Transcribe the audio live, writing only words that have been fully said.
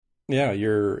Yeah,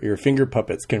 your finger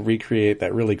puppets can recreate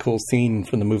that really cool scene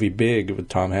from the movie Big with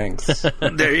Tom Hanks.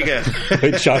 There you go.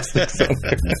 With chopsticks on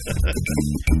there.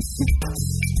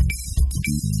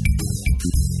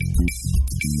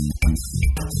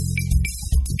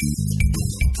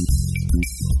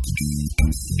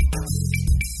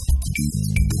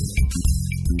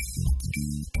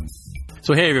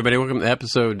 So hey everybody, welcome to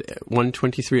episode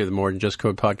 123 of the More Than Just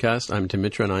Code podcast. I'm Tim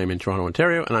Mitra and I am in Toronto,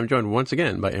 Ontario, and I'm joined once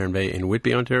again by Aaron Bay in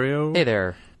Whitby, Ontario. Hey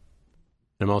there.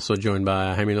 I'm also joined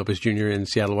by Jaime Lopez Jr. in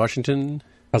Seattle, Washington.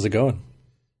 How's it going?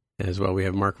 As well, we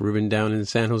have Mark Rubin down in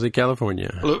San Jose,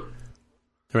 California. Hello. All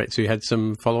right, so you had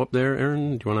some follow-up there,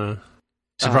 Aaron? Do you want to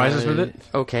surprise us with it?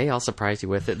 Okay, I'll surprise you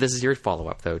with it. This is your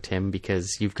follow-up, though, Tim,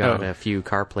 because you've got a few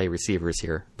CarPlay receivers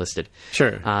here listed.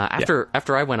 Sure.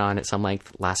 After I went on at some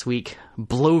length last week,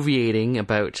 bloviating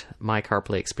about my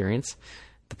CarPlay experience,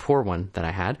 the poor one that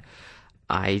I had,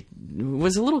 I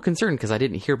was a little concerned because I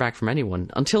didn't hear back from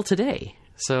anyone until today.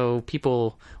 So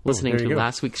people listening to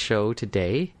last week's show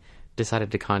today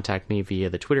decided to contact me via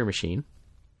the Twitter machine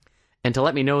and to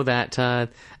let me know that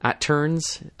at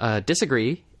turns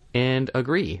disagree and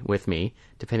agree with me,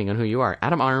 depending on who you are.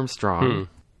 Adam Armstrong,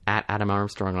 at Adam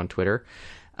Armstrong on Twitter,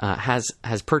 has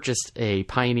purchased a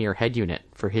Pioneer head unit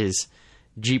for his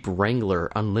Jeep Wrangler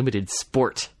Unlimited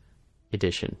Sport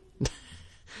Edition.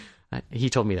 He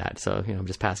told me that, so I'm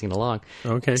just passing it along.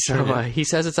 Okay. So he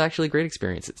says it's actually a great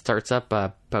experience. It starts up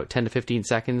about 10 to 15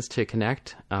 seconds to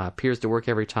connect. Appears to work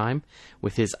every time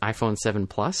with his iPhone 7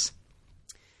 Plus.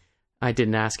 I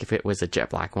didn't ask if it was a jet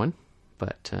black one.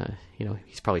 But,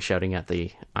 he's probably shouting at the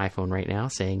iPhone right now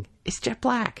saying, it's jet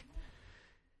black.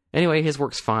 Anyway, his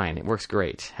works fine. It works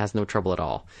great. Has no trouble at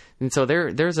all. And so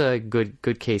there's a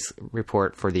good case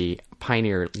report for the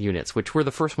Pioneer units, which were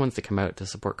the first ones to come out to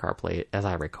support CarPlay, as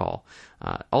I recall.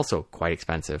 Also quite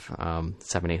expensive,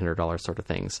 $700-800 sort of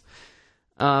things.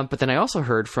 But then I also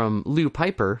heard from Lou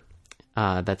Piper,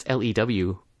 that's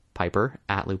L-E-W Piper,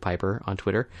 at Lou Piper on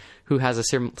Twitter, who has a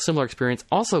similar experience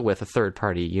also with a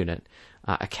third-party unit,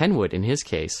 a Kenwood in his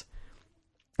case.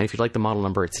 And if you'd like the model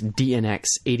number, it's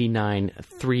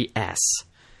DNX893S.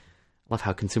 Love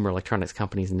how consumer electronics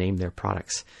companies name their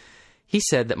products. He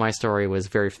said that my story was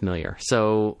very familiar.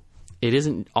 So it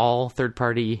isn't all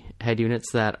third-party head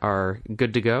units that are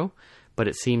good to go, but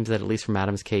it seems that at least from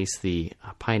Adam's case, the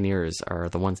Pioneers are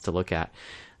the ones to look at.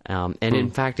 And in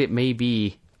fact, it may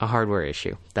be a hardware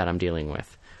issue that I'm dealing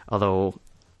with. Although,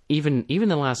 even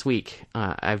the last week,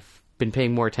 I've been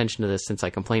paying more attention to this since I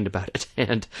complained about it.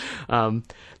 And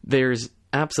there's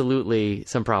absolutely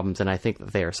some problems, and I think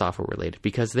that they are software related.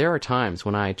 Because there are times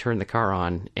when I turn the car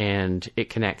on and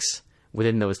it connects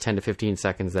within those 10 to 15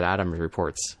 seconds that Adam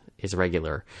reports is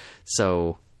regular.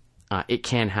 So it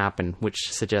can happen,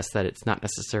 which suggests that it's not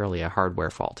necessarily a hardware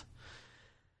fault.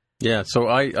 Yeah, so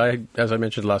I as I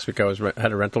mentioned last week, I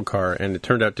had a rental car, and it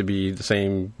turned out to be the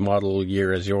same model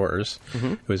year as yours.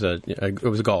 Mm-hmm. It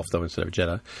was a Golf though instead of a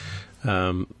Jetta.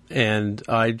 And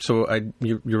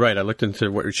you're right. I looked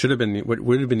into what would have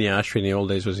been the ashtray in the old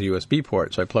days was a USB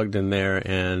port. So I plugged in there,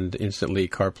 and instantly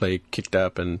CarPlay kicked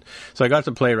up, and so I got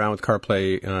to play around with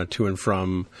CarPlay to and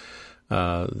from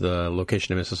the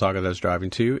location in Mississauga that I was driving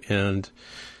to, and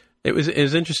it was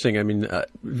interesting. I mean,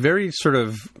 very sort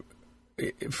of.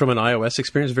 From an iOS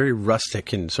experience, very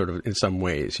rustic in some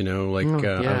ways, I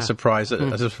was surprised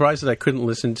that I couldn't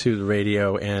listen to the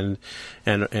radio and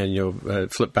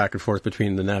flip back and forth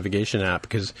between the navigation app,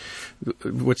 because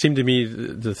what seemed to me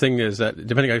the thing is that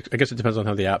I guess it depends on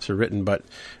how the apps are written, but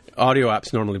audio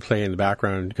apps normally play in the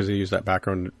background because they use that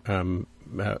background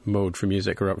mode for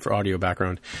music or for audio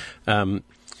background.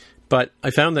 But I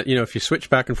found that, if you switch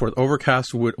back and forth,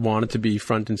 Overcast would want it to be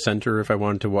front and center if I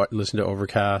wanted to listen to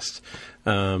Overcast.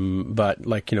 But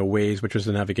Waze, which was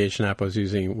the navigation app I was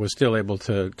using, was still able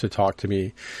to talk to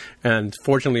me. And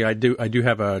fortunately, I do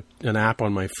have an app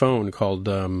on my phone called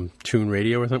Tune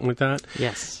Radio or something like that.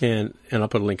 Yes. And I'll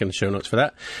put a link in the show notes for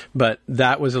that. But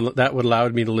that would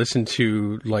allowed me to listen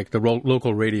to the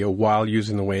local radio while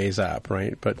using the Waze app,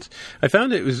 right? But I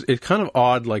found it's kind of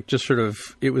odd,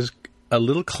 it was a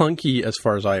little clunky as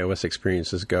far as iOS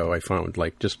experiences go. I found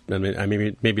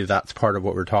maybe that's part of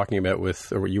what we're talking about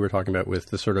with, or what you were talking about with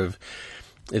the sort of,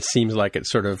 it seems like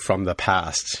it's sort of from the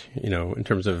past, in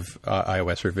terms of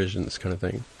iOS revisions kind of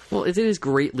thing. Well, it is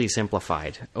greatly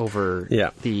simplified over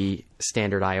the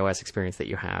standard iOS experience that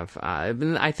you have.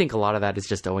 I think a lot of that is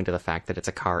just owing to the fact that it's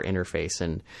a car interface,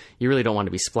 and you really don't want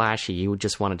to be splashy. You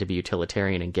just want it to be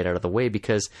utilitarian and get out of the way,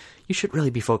 because you should really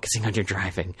be focusing on your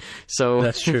driving. So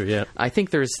that's true, yeah. I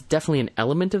think there's definitely an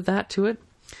element of that to it.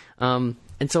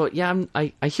 And so,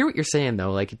 I hear what you're saying,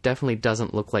 though. It definitely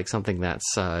doesn't look like something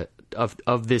that's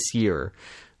of this year,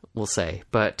 we'll say.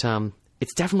 But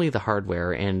it's definitely the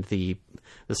hardware and the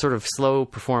sort of slow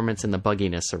performance and the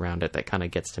bugginess around it that kind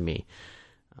of gets to me.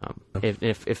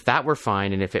 If that were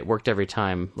fine and if it worked every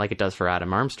time like it does for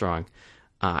Adam Armstrong,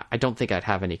 I don't think I'd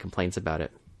have any complaints about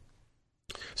it.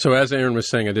 So as Aaron was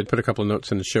saying, I did put a couple of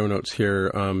notes in the show notes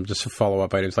here, just to follow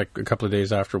up items. Like a couple of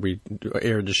days after we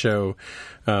aired the show,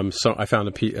 so I found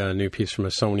a new piece from a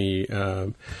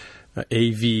Sony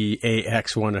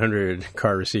AV-AX100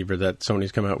 car receiver that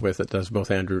Sony's come out with that does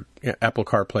both Apple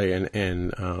CarPlay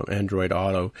and Android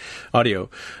Audio.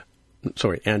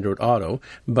 Sorry, Android Auto.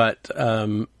 But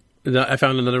I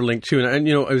found another link too, and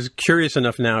I was curious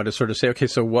enough now to sort of say, okay,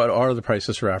 so what are the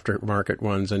prices for aftermarket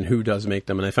ones, and who does make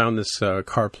them? And I found this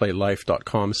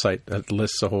CarPlayLife.com site that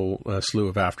lists a whole slew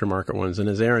of aftermarket ones. And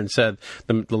as Aaron said,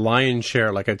 the lion's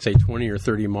share, like I'd say 20 or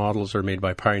 30 models, are made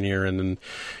by Pioneer, and then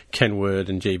Kenwood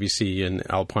and JVC and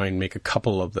Alpine make a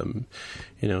couple of them.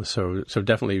 So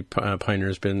definitely Pioneer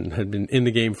had been in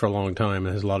the game for a long time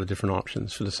and has a lot of different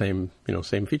options for the same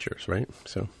features, right?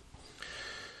 So.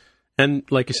 And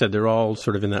like you said, they're all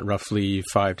sort of in that roughly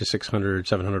 $500 to $600,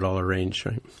 $700 range,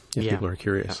 right? If people are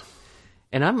curious.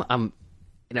 Yeah. And I'm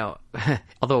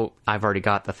although I've already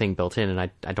got the thing built in, and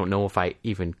I don't know if I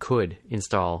even could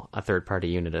install a third-party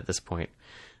unit at this point.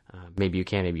 Maybe you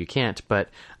can, maybe you can't. But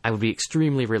I would be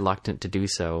extremely reluctant to do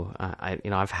so.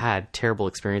 I've had terrible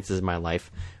experiences in my life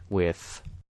with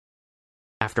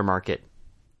aftermarket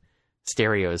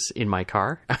stereos in my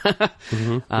car.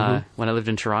 When I lived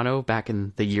in Toronto back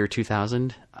in the year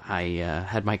 2000, I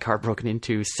had my car broken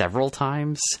into several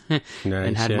times and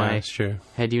had my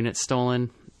head unit stolen.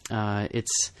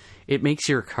 It makes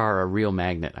your car a real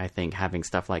magnet, I think, having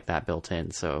stuff like that built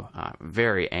in. So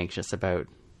very anxious about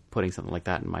putting something like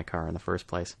that in my car in the first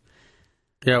place.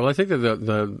 Yeah, well, I think that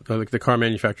the car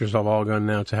manufacturers have all gone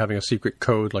now to having a secret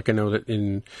code. Like I know that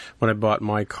when I bought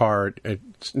my car,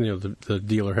 the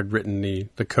dealer had written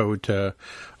the code to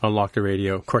unlock the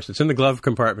radio. Of course, it's in the glove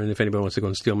compartment if anybody wants to go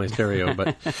and steal my stereo,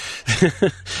 but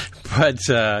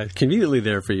conveniently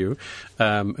there for you.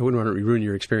 I wouldn't want to ruin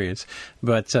your experience,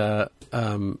 but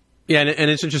and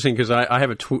it's interesting because I have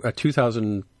a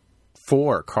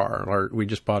 2004 car, or we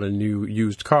just bought a new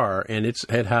used car, and it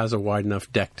has a wide enough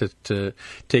deck to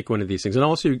take one of these things. And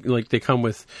also, like, they come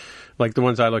with, like the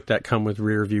ones I looked at come with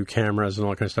rear view cameras and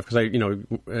all that kind of stuff. Because I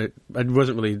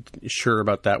wasn't really sure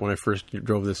about that when I first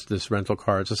drove this rental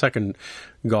car. It's the second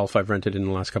Golf I've rented in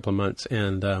the last couple of months,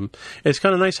 and it's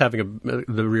kind of nice having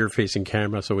the rear facing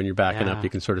camera, so when you're backing up, you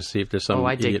can sort of see if there's some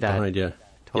idiot behind you.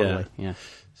 Totally. Yeah.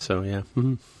 So yeah.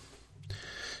 Mm-hmm.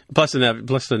 Plus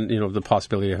the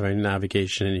possibility of having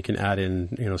navigation, and you can add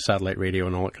in satellite radio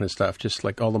and all that kind of stuff, just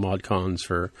like all the mod cons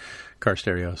for car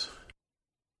stereos.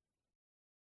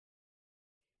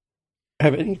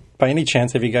 By any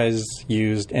chance, have you guys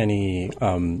used any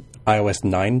iOS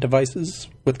 9 devices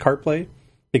with CarPlay?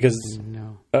 Because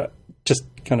no. Just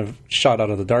kind of shot out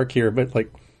of the dark here, but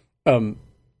I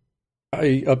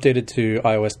updated to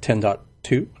iOS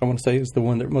 10.2. I want to say is the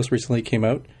one that most recently came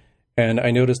out. And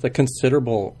I noticed a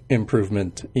considerable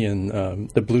improvement in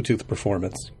the Bluetooth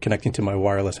performance connecting to my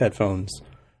wireless headphones.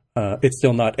 It's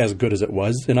still not as good as it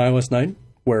was in iOS 9,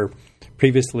 where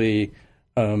previously,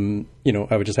 I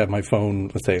would just have my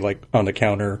phone, let's say, like on the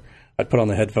counter. I'd put on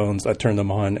the headphones, I'd turn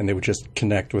them on, and they would just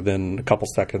connect within a couple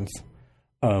seconds.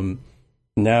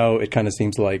 Now it kind of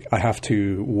seems like I have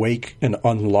to wake and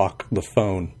unlock the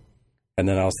phone, and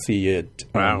then I'll see it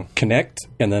connect,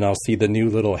 and then I'll see the new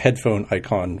little headphone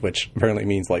icon, which apparently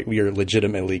means like we are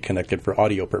legitimately connected for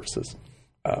audio purposes,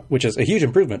 which is a huge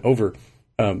improvement over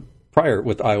prior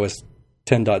with iOS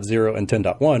 10.0 and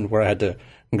 10.1, where I had to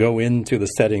go into the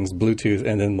settings, Bluetooth,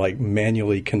 and then like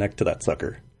manually connect to that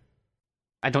sucker.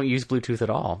 I don't use Bluetooth at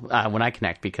all when I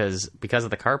connect because of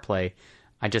the CarPlay.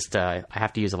 I just I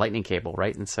have to use a Lightning cable,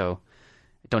 right? And so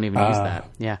I don't even use that.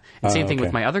 Yeah. And same thing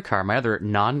with my other car, my other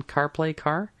non-CarPlay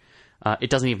car.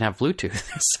 It doesn't even have Bluetooth,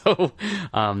 so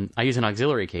I use an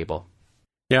auxiliary cable.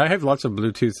 Yeah, I have lots of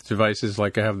Bluetooth devices.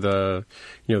 Like I have the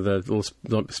little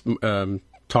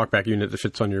talkback unit that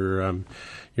fits on your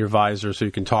visor, so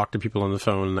you can talk to people on the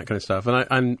phone and that kind of stuff.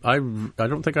 And I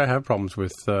don't think I have problems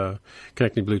with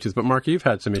connecting Bluetooth. But Mark, you've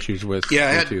had some issues with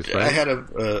Bluetooth, right? I had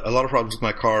a lot of problems with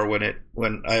my car when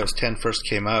iOS 10 first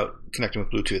came out, connecting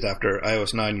with Bluetooth. After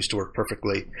iOS 9 used to work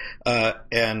perfectly,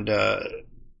 and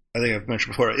I think I've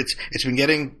mentioned before, it's been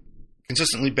getting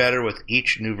consistently better with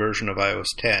each new version of iOS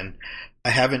 10. I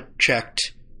haven't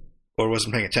checked or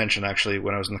wasn't paying attention actually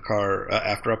when I was in the car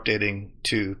after updating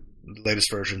to the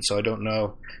latest version, so I don't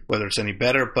know whether it's any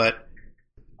better, but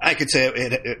I could say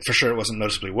it for sure it wasn't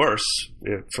noticeably worse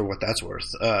for what that's worth,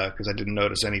 because I didn't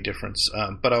notice any difference.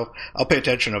 But I'll pay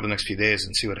attention over the next few days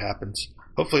and see what happens.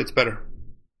 Hopefully it's better.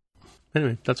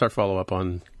 Anyway, that's our follow-up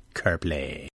on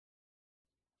CarPlay.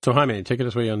 So Jaime, take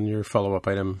it away on your follow-up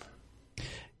item.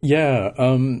 Yeah,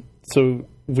 so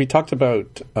we talked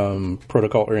about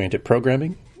protocol-oriented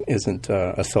programming isn't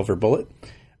a silver bullet.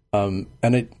 And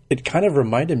it kind of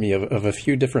reminded me of a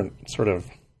few different sort of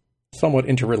somewhat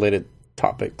interrelated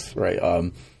topics, right?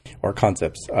 Or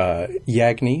concepts.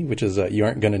 YAGNI, which is you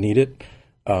aren't going to need it,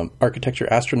 architecture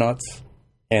astronauts,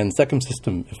 and Second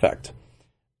System effect.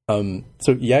 So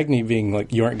YAGNI being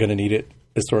like you aren't going to need it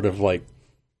is sort of like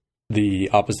the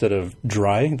opposite of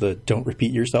dry, the don't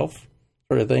repeat yourself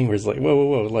sort of thing, where it's like,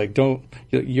 whoa, like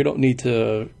you don't need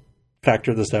to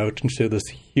factor this out into this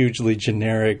hugely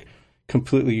generic,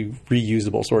 completely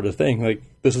reusable sort of thing. Like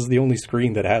this is the only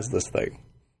screen that has this thing,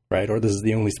 right? Or this is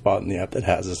the only spot in the app that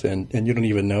has this, and you don't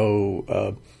even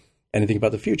know anything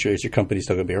about the future. Is your company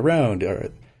still going to be around?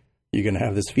 Or you're going to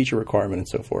have this feature requirement and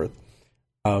so forth?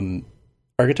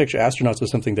 Architecture astronauts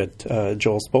was something that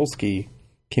Joel Spolsky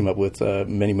came up with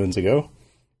many moons ago,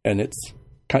 and its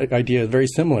kind of idea is very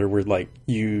similar. Where like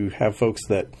you have folks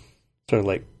that sort of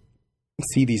like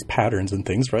see these patterns and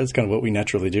things, right? It's kind of what we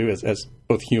naturally do as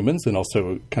both humans and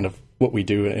also kind of what we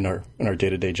do in our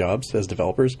day-to-day jobs as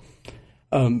developers,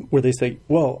 where they say,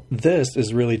 well, this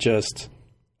is really just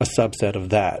a subset of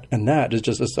that, and that is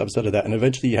just a subset of that, and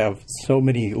eventually you have so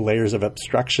many layers of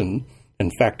abstraction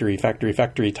and factory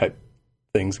type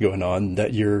things going on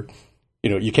that you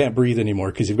can't breathe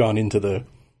anymore because you've gone into the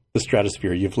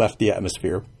stratosphere, you've left the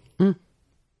atmosphere.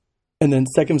 And then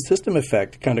second system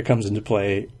effect kind of comes into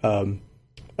play,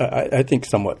 I think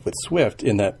somewhat with Swift,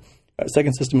 in that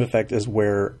second system effect is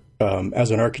where,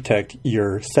 as an architect,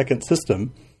 your second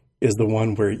system is the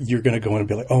one where you're going to go in and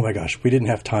be like, oh my gosh, we didn't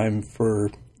have time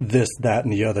for this, that,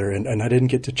 and the other, and I didn't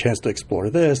get the chance to explore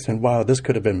this, and wow, this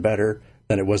could have been better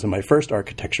than it was in my first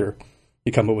architecture.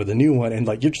 You come up with a new one, and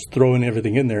like you're just throwing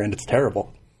everything in there, and it's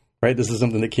terrible, right? This is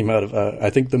something that came out of,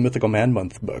 I think, the Mythical Man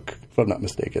Month book, if I'm not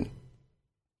mistaken.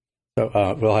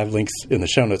 So we'll have links in the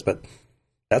show notes, but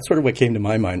that's sort of what came to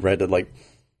my mind, right? That like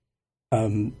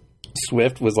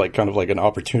Swift was like kind of like an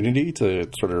opportunity to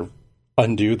sort of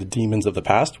undo the demons of the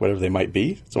past, whatever they might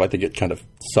be. So I think it kind of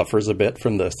suffers a bit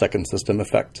from the second system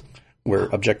effect, where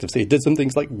Objective-C did some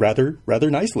things like rather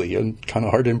nicely and kind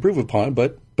of hard to improve upon,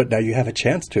 but now you have a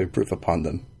chance to improve upon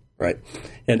them, right?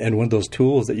 And one of those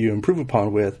tools that you improve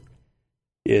upon with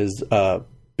is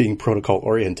being protocol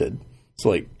oriented. So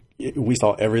like we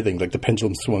saw everything, like the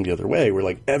pendulum swung the other way, where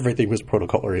like everything was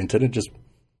protocol oriented and just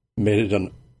made it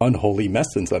an unholy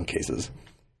mess in some cases.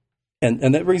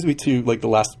 And that brings me to like the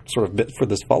last sort of bit for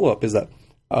this follow-up is that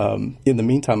in the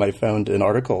meantime, I found an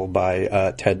article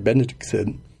by Ted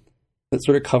Benedictson that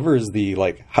sort of covers the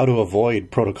like how to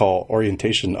avoid protocol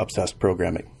orientation obsessed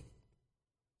programming.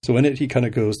 So in it, he kind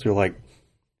of goes through like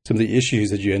some of the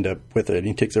issues that you end up with it. And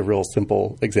he takes a real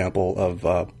simple example of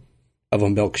a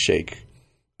milkshake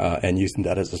and using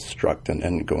that as a struct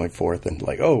and going forth and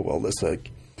like, oh, well, this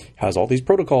has all these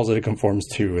protocols that it conforms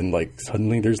to. And like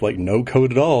suddenly there's like no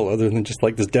code at all other than just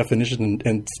like this definition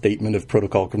and statement of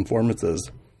protocol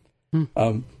conformances.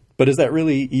 But is that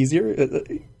really easier?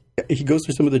 He goes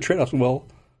through some of the trade-offs. Well,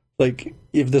 like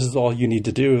if this is all you need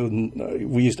to do,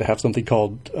 we used to have something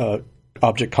called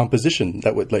object composition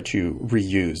that would let you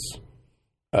reuse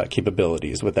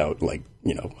capabilities without like,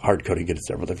 hard coding it in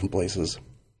several different places.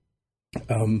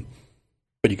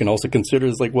 But you can also consider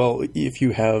as like, well, if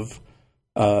you have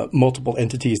multiple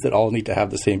entities that all need to have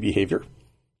the same behavior,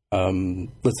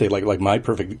 let's say like my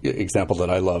perfect example that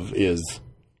I love is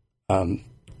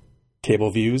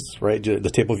table views, right? The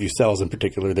table view cells in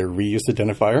particular, their reuse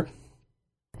identifier.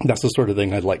 That's the sort of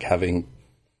thing I'd like having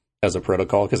as a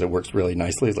protocol because it works really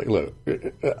nicely. It's like, look,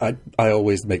 I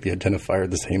always make the identifier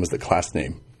the same as the class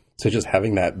name. So just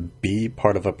having that be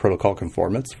part of a protocol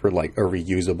conformance for like a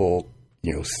reusable,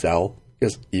 cell,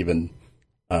 because even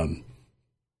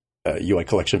UI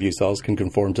collection view cells can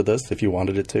conform to this if you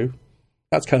wanted it to.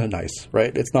 That's kind of nice,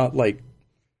 right? It's not like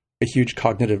a huge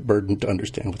cognitive burden to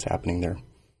understand what's happening there.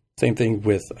 Same thing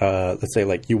with, let's say,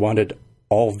 like you wanted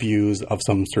all views of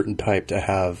some certain type to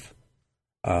have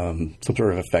some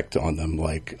sort of effect on them,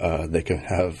 like they can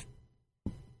have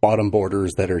bottom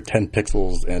borders that are 10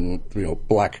 pixels and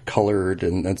black colored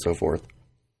and so forth.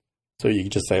 So you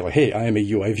can just say like, hey, I am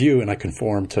a UI view and I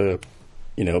conform to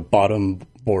bottom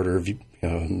border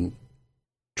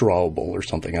drawable or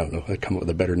something. I don't know. I'd come up with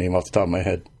a better name off the top of my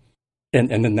head, and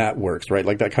then that works, right?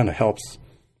 Like that kind of helps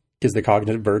because the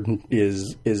cognitive burden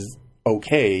is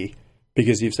okay,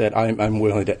 because you've said I'm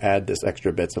willing to add this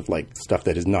extra bits of like stuff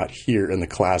that is not here in the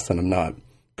class, and I'm not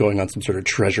going on some sort of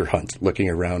treasure hunt looking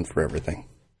around for everything.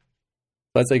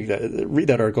 But I think read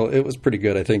that article. It was pretty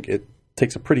good. I think it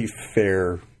takes a pretty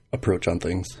fair approach on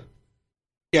things.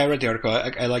 Yeah, I read the article.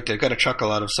 I liked it. I got a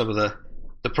chuckle out of some of the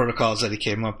protocols that he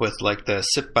came up with, like the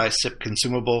sip-by-sip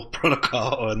consumable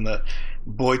protocol and the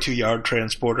boy-to-yard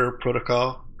transporter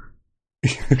protocol.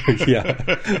 Yeah.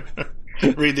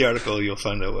 Read the article, you'll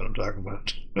find out what I'm talking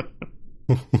about.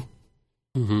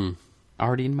 Mm-hmm.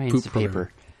 Already in my Instapaper.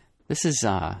 This is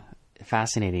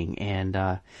fascinating, and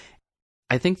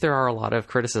I think there are a lot of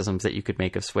criticisms that you could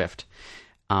make of Swift.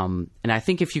 And I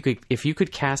think if you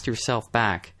could cast yourself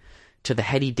back to the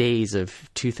heady days of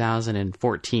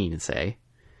 2014, say,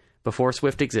 before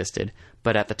Swift existed,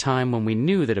 but at the time when we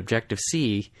knew that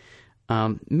Objective-C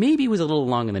maybe was a little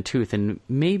long in the tooth, and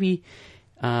maybe,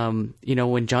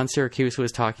 when John Syracuse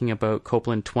was talking about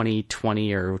Copeland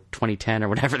 2020 or 2010 or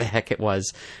whatever the heck it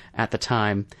was at the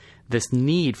time, this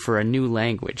need for a new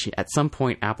language. At some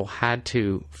point, Apple had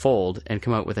to fold and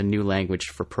come out with a new language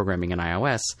for programming in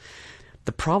iOS.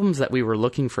 The problems that we were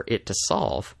looking for it to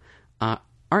solve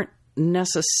aren't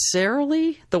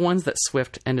necessarily the ones that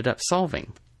Swift ended up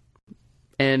solving.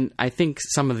 And I think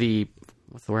some of the,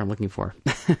 what's the word I'm looking for?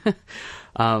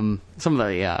 Some of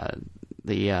the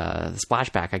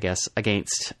splashback, I guess,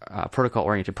 against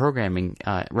protocol-oriented programming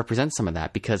represents some of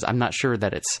that, because I'm not sure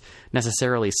that it's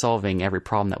necessarily solving every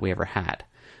problem that we ever had.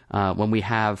 When we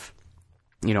have,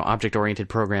 object-oriented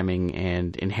programming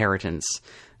and inheritance,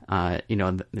 and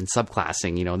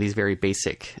subclassing, these very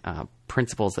basic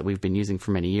principles that we've been using for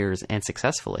many years and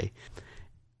successfully,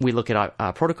 we look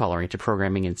at protocol-oriented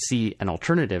programming and see an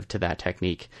alternative to that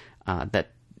technique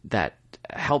that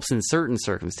helps in certain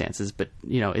circumstances, but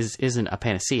isn't a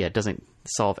panacea. It doesn't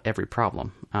solve every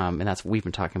problem, and that's what we've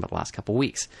been talking about the last couple of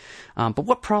weeks. But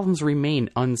what problems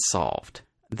remain unsolved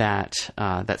that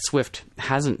Swift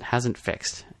hasn't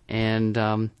fixed? And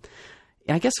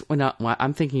I guess when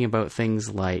I'm thinking about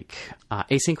things like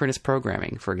asynchronous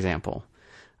programming, for example,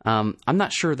 I'm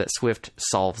not sure that Swift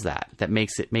solves that. That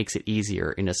makes it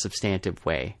easier in a substantive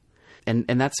way. And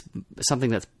that's something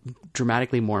that's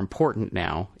dramatically more important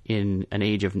now in an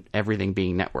age of everything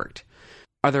being networked.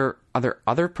 Are there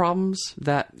other problems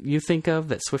that you think of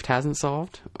that Swift hasn't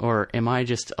solved? Or am I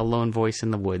just a lone voice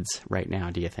in the woods right now,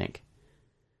 do you think?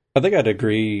 I think I'd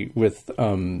agree with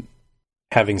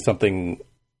having something,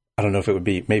 I don't know if it would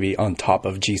be maybe on top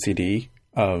of GCD,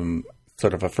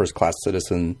 sort of a first-class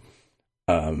citizen,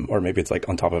 or maybe it's like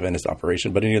on top of NS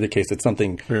operation. But in either case, it's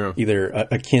something either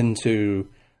akin to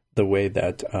the way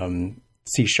that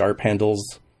C#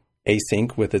 handles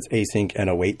async with its async and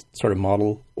await sort of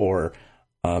model, or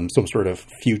some sort of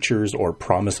futures or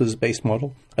promises based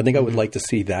model. I think I would like to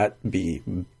see that be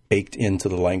baked into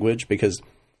the language, because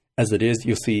as it is,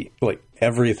 you'll see like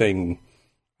everything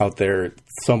out there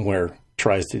somewhere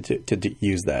tries to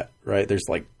use that, right? There's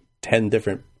like 10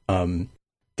 different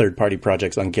third-party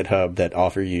projects on GitHub that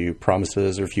offer you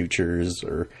promises or futures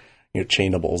or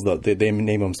chainables. They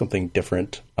name them something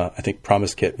different. I think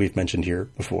PromiseKit we've mentioned here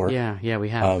before. Yeah, we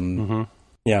have.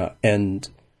 Yeah, and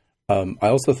I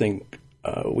also think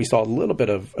we saw a little bit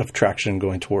of traction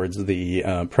going towards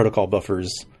the protocol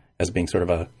buffers as being sort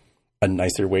of a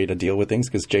nicer way to deal with things,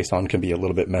 because JSON can be a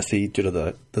little bit messy due to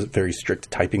the very strict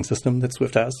typing system that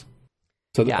Swift has.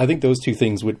 So I think those two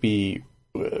things would be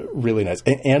really nice,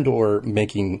 and or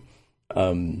making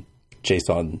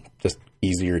JSON just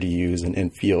easier to use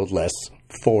and feel less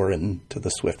foreign to the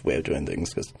Swift way of doing things,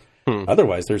 because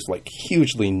otherwise there's like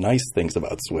hugely nice things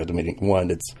about Swift. I mean, one,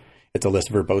 it's a less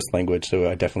verbose language, so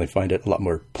I definitely find it a lot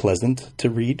more pleasant to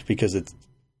read, because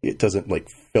it doesn't like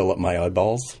fill up my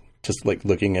eyeballs. Just like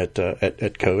looking at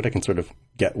code, I can sort of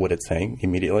get what it's saying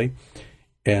immediately.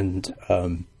 And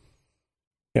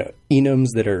enums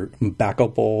that are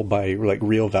backable by like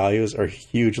real values are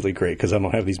hugely great, because I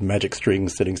don't have these magic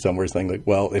strings sitting somewhere saying like,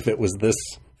 well, if it was this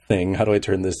thing, how do I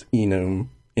turn this enum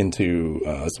into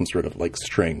some sort of like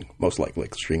string, most likely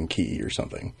like string key or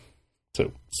something.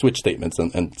 So switch statements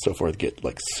and so forth get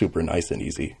like super nice and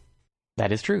easy.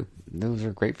 That is true. Those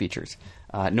are great features.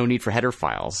 No need for header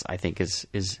files, I think,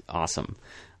 is awesome.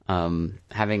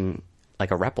 Having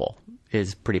like a REPL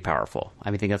is pretty powerful.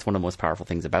 I think that's one of the most powerful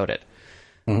things about it.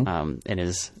 And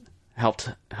has helped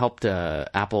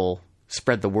Apple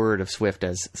spread the word of Swift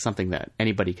as something that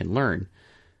anybody can learn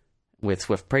with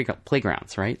Swift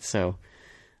playgrounds, right? So,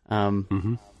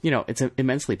 it's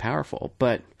immensely powerful.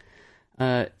 But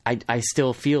I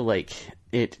still feel like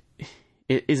it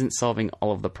isn't solving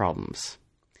all of the problems.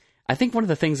 I think one of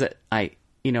the things that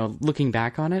looking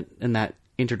back on it, and that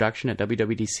introduction at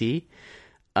WWDC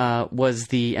was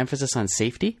the emphasis on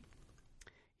safety.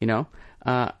 You know,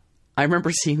 I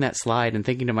remember seeing that slide and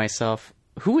thinking to myself,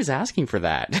 who is asking for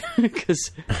that?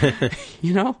 Because,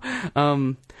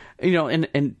 and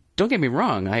don't get me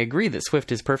wrong, I agree that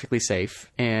Swift is perfectly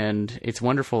safe, and it's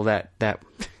wonderful that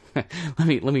let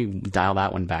me dial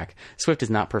that one back. Swift is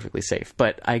not perfectly safe,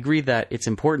 but I agree that it's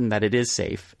important that it is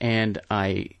safe. And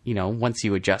once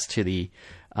you adjust to the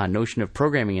notion of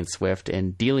programming in Swift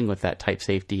and dealing with that type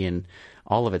safety and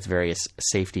all of its various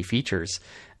safety features,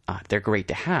 they're great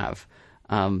to have.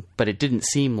 But it didn't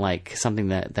seem like something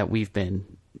that we've been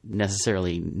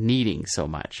necessarily needing so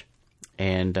much.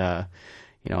 And,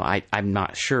 I'm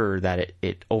not sure that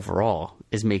it overall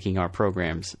is making our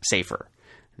programs safer.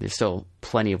 There's still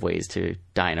plenty of ways to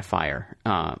die in a fire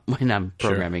when I'm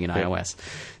programming in iOS.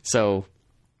 So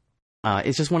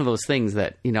it's just one of those things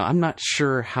that, I'm not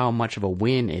sure how much of a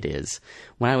win it is.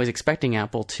 When I was expecting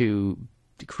Apple to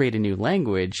create a new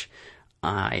language,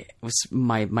 my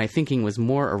thinking was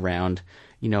more around,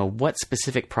 what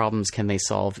specific problems can they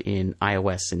solve in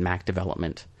iOS and Mac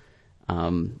development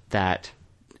that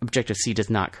Objective-C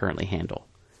does not currently handle.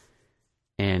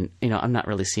 And, I'm not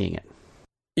really seeing it.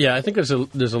 Yeah, I think there's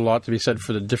a lot to be said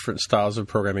for the different styles of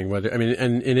programming. And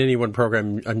in any one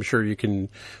program, I'm sure you can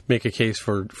make a case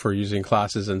for using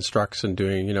classes and structs and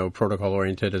doing, protocol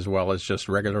oriented as well as just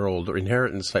regular old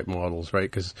inheritance type models,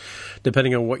 right? Because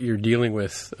depending on what you're dealing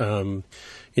with, you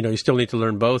still need to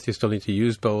learn both. You still need to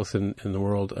use both in the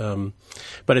world.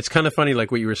 But it's kind of funny,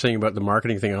 like what you were saying about the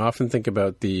marketing thing. I often think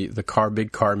about the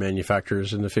big car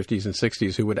manufacturers in the 50s and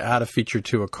 60s who would add a feature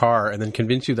to a car and then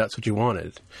convince you that's what you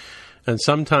wanted. And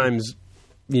sometimes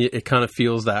it kind of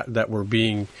feels that we're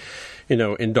being,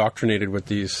 indoctrinated with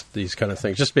these kind of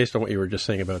things, just based on what you were just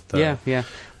saying about the... Yeah.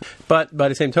 But by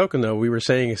the same token, though, we were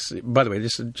saying, by the way,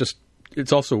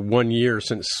 it's also 1 year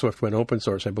since Swift went open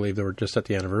source. I believe they were just at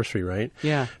the anniversary, right?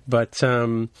 Yeah. But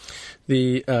so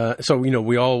we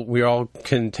all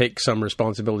can take some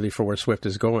responsibility for where Swift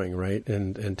is going, right,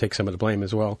 and take some of the blame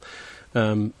as well.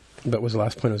 But what was the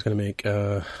last point I was going to make?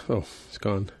 It's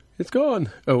gone. It's gone.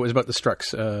 Oh, it was about the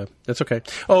structs. That's okay.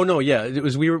 Oh no, yeah, it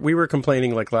was. We were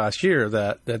complaining like last year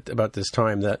that about this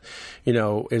time that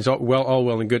it's all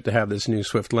well and good to have this new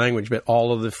Swift language, but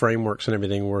all of the frameworks and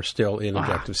everything were still in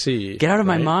Objective-C. Get out of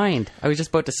my mind. I was just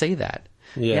about to say that.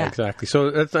 Yeah, exactly. So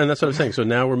that's what I was saying. So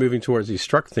now we're moving towards these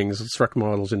struct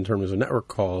models in terms of network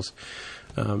calls.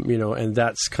 And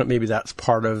maybe that's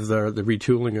part of the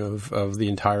retooling of the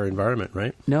entire environment,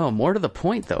 right? No, more to the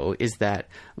point, though, is that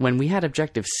when we had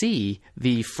Objective-C,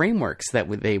 the frameworks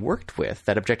that they worked with,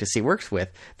 that Objective-C works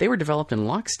with, they were developed in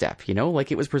lockstep,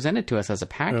 like it was presented to us as a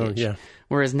package. Oh, yeah.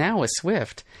 Whereas now with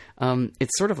Swift,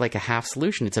 it's sort of like a half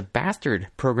solution. It's a bastard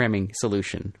programming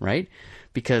solution, right?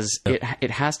 Because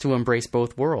it has to embrace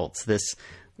both worlds. This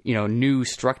new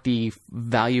structy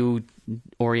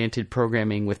value-oriented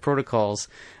programming with protocols.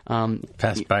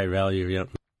 Passed by value, yep.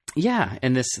 Yeah,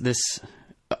 and this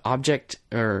object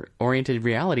or oriented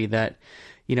reality that,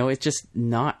 it's just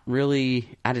not really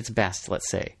at its best,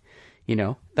 let's say.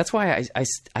 That's why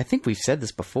I think we've said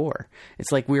this before.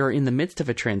 It's like we are in the midst of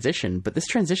a transition, but this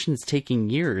transition is taking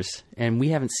years, and we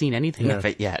haven't seen anything of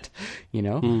it yet.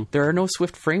 There are no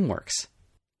Swift frameworks.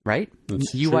 Right?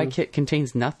 UIKit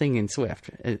contains nothing in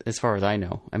Swift, as far as I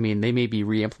know. I mean, they may be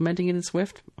re-implementing it in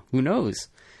Swift. Who knows?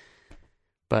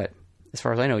 But as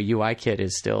far as I know, UIKit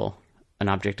is still an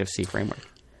Objective-C framework.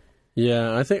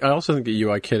 Yeah, I also think that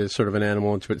UIKit is sort of an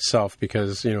animal unto itself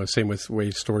because, same with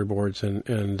Wave storyboards and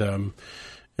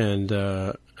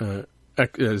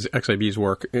XIB's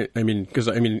work. And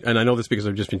I know this because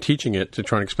I've just been teaching it to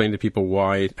try and explain to people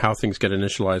how things get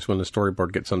initialized when the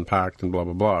storyboard gets unpacked and blah,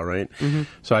 blah, blah, right? Mm-hmm.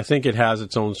 So I think it has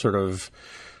its own sort of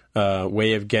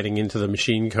way of getting into the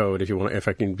machine code, if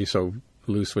I can be so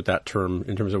loose with that term,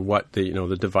 in terms of what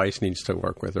the device needs to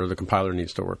work with or the compiler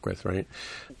needs to work with, right?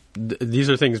 These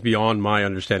are things beyond my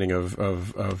understanding of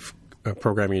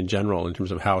programming in general in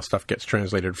terms of how stuff gets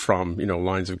translated from,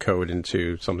 lines of code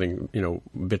into something,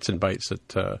 bits and bytes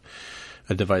that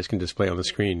a device can display on the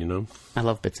screen, I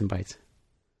love bits and bytes.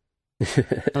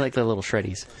 I like the little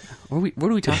shreddies. What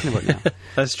are we talking about now?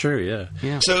 That's true,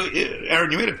 yeah. So,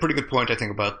 Aaron, you made a pretty good point, I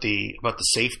think, about the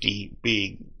safety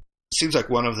being seems like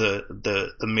one of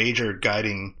the major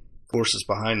guiding forces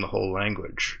behind the whole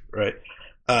language, right?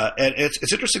 And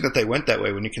it's interesting that they went that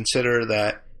way when you consider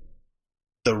that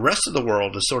the rest of the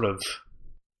world is sort of,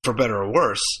 for better or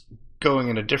worse, going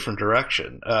in a different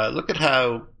direction. Look at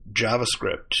how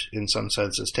JavaScript, in some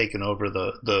sense, has taken over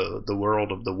the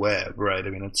world of the web, right? I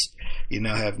mean, you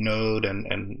now have Node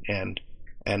and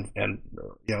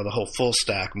the whole full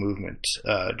stack movement,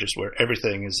 just where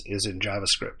everything is in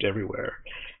JavaScript everywhere.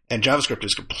 And JavaScript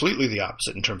is completely the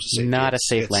opposite in terms of safety. Not a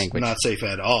safe language. Not safe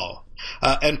at all.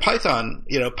 And Python,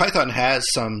 Python has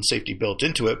some safety built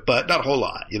into it, but not a whole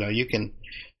lot. You can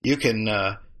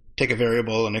take a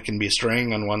variable and it can be a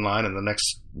string on one line, and the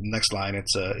next line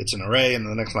it's an array, and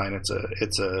the next line it's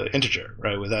a integer,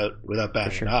 right? Without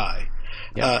batting an eye.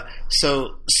 Yeah.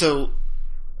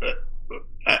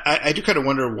 I do kind of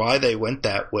wonder why they went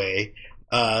that way.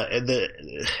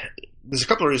 There's a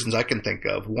couple of reasons I can think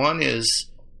of. One is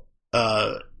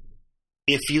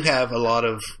if you have a lot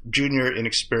of junior,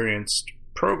 inexperienced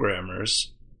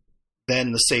programmers,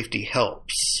 then the safety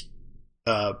helps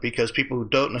because people who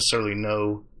don't necessarily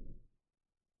know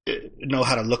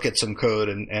how to look at some code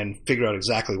and figure out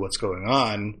exactly what's going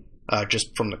on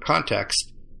just from the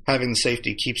context, having the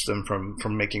safety keeps them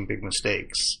from making big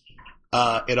mistakes.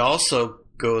 It also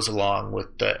goes along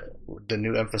with the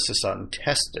new emphasis on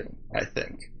testing, I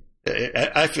think.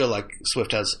 I feel like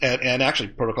Swift has, and actually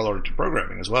protocol-oriented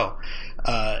programming as well,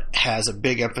 has a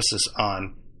big emphasis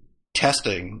on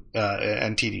testing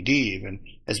and TDD even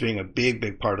as being a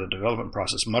big part of the development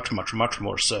process, much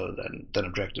more so than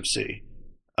Objective-C.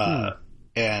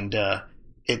 And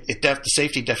the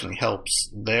safety definitely helps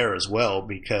there as well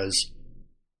because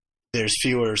there's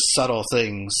fewer subtle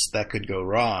things that could go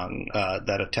wrong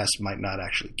that a test might not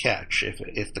actually catch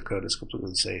if the code is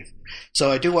completely safe. So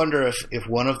I do wonder if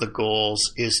one of the goals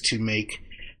is to make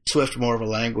Swift more of a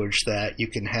language that you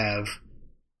can have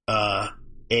a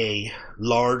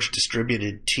large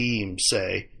distributed team,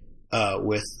 say,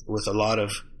 with a lot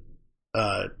of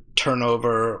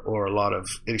turnover or a lot of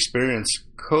inexperienced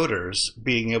coders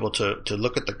being able to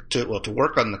look at to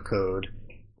work on the code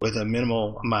with a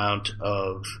minimal amount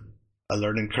of a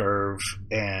learning curve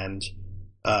and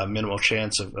minimal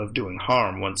chance of doing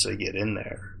harm once they get in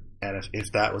there. And if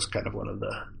that was kind of one of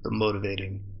the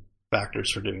motivating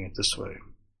factors for doing it this way.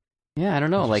 Yeah, I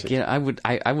don't know. Like, I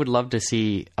would love to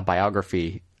see a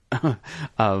biography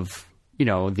of,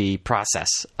 the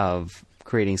process of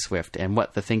creating Swift and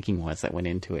what the thinking was that went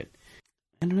into it.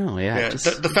 I don't know. Yeah.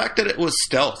 The fact that it was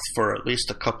stealth for at least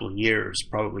a couple of years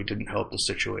probably didn't help the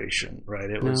situation, right?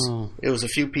 It was a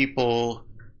few people,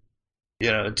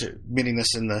 meaning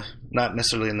this not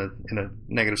necessarily in a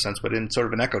negative sense, but in sort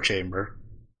of an echo chamber,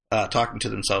 talking to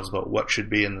themselves about what should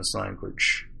be in this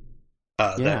language.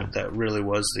 That really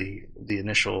was the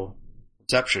initial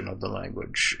conception of the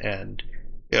language, and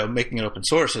making it open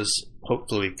source has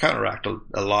hopefully counteract a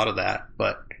lot of that.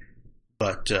 But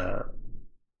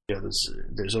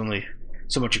there's only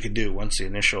so much you can do once the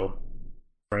initial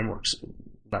frameworks,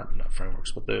 not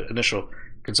frameworks, but the initial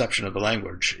conception of the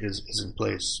language is in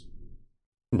place.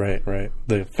 Right.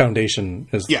 The foundation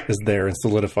is there and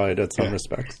solidified at some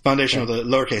respects. Foundation with a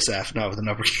lowercase f, not with an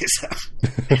uppercase f.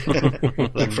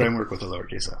 Like framework with a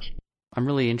lowercase f. I'm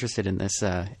really interested in this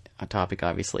topic,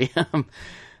 obviously.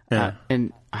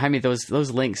 And Jaime, those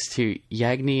links to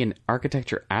Yagni and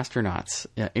Architecture Astronauts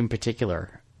in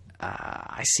particular,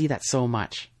 I see that so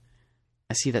much.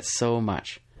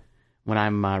 When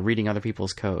I'm reading other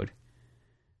people's code.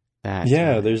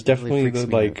 There's definitely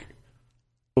really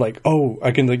I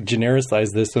can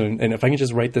genericize this, and if I can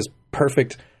just write this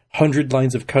perfect 100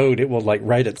 lines of code, it will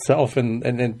write itself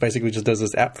and basically just does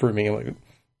this app for me. I'm like,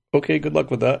 okay, good luck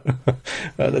with that.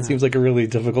 That seems like a really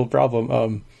difficult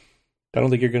problem. I don't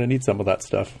think you're going to need some of that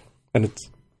stuff, and it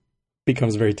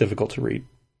becomes very difficult to read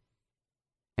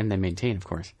and then maintain, of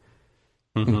course.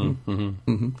 Yep.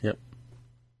 I'm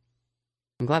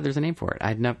glad there's a name for it.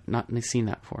 I'd not seen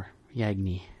that before.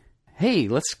 Yagni. Hey,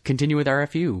 let's continue with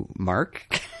RFU, Mark.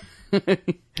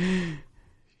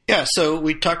 Yeah, so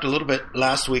we talked a little bit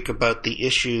last week about the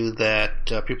issue that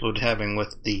people are having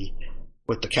with the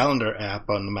calendar app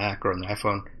on the Mac or on the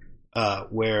iPhone,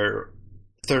 where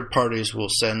third parties will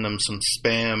send them some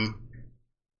spam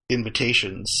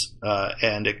invitations,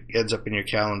 and it ends up in your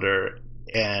calendar.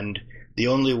 And the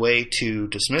only way to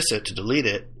dismiss it, to delete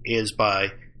it, is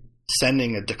by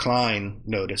sending a decline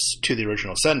notice to the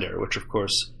original sender, which of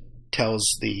course tells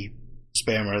the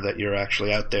spammer that you're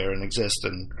actually out there and exist,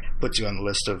 and puts you on the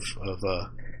list of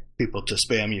people to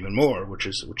spam even more, which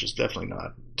is definitely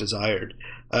not desired.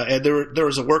 And there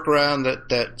was a workaround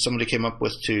that somebody came up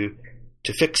with to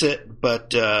fix it,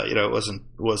 but it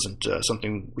wasn't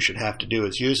something we should have to do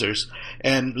as users.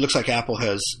 And it looks like Apple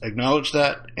has acknowledged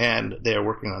that, and they are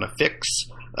working on a fix.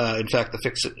 In fact, the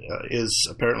fix is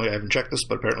apparently, I haven't checked this,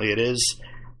 but apparently it is.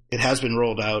 It has been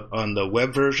rolled out on the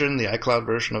web version, the iCloud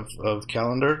version of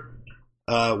Calendar.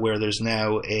 where there's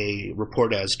now a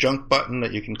report as junk button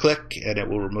that you can click, and it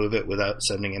will remove it without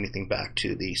sending anything back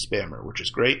to the spammer, which is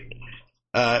great.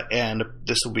 And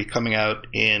this will be coming out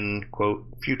in, quote,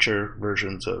 future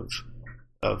versions of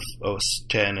OS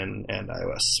 10 and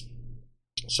iOS.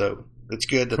 So it's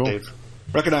good that they've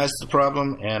recognized the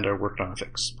problem and are working on a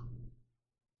fix.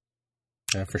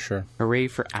 Yeah, for sure. Hooray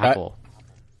for Apple.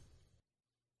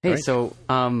 Hey, so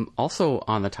also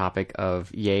on the topic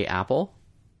of yay Apple,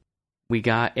 we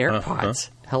got AirPods.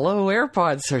 Hello,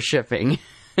 AirPods are shipping.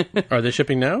 Are they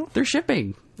shipping now? They're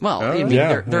shipping. Well, I mean,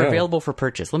 they're available for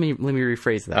purchase. Let me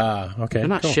rephrase that. Okay. They're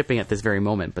not shipping at this very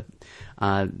moment, but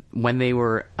when they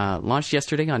were launched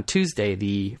yesterday on Tuesday,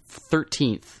 the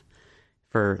 13th,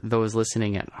 for those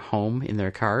listening at home in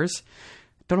their cars,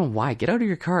 don't know why. Get out of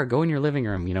your car, go in your living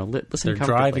room. Listen. They're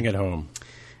driving at home.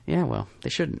 Yeah, well, they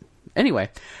shouldn't. Anyway,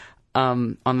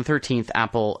 on the 13th,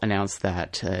 Apple announced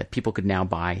that people could now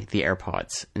buy the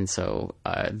AirPods. And so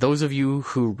those of you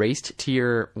who raced to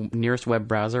your nearest web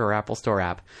browser or Apple Store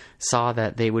app saw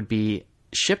that they would be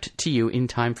shipped to you in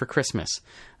time for Christmas.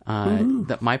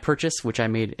 That my purchase, which I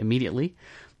made immediately,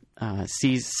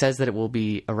 says that it will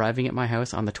be arriving at my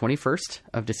house on the 21st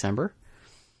of December,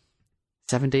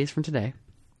 7 days from today,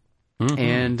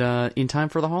 and in time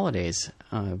for the holidays,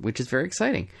 which is very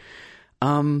exciting.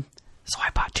 So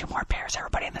I bought 2 more pairs.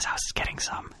 Everybody in this house is getting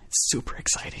some. It's super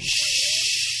exciting.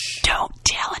 Shh. Don't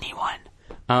tell anyone.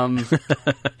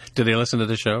 Do they listen to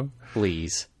the show?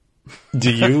 Please.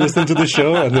 Do you listen to the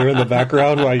show and they're in the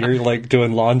background while you're like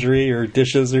doing laundry or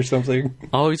dishes or something?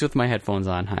 Always with my headphones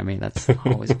on, Jaime. That's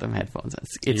always with my headphones on.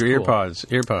 It's your cool.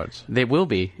 earpods. They will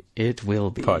be. It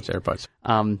will be. AirPods.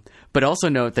 But also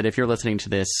note that if you're listening to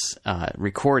this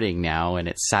recording now and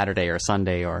it's Saturday or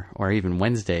Sunday or even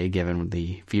Wednesday, given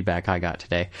the feedback I got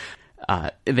today,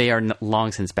 they are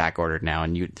long since back ordered now,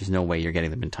 and there's no way you're getting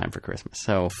them in time for Christmas.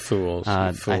 So Fools.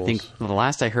 I think the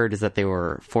last I heard is that they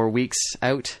were 4 weeks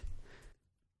out.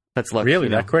 Let's look. Really,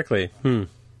 that quickly?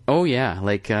 Oh yeah,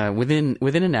 like within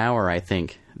an hour, I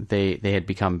think they had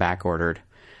become back ordered.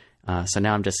 So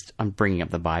now I'm bringing up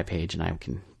the buy page, and I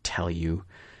can tell you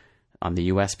on the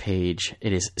US page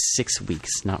it is 6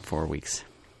 weeks, not 4 weeks,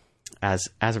 as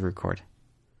a record.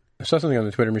 I saw something on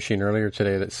the Twitter machine earlier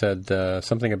today that said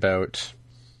something about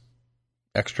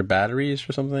extra batteries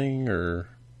or something, or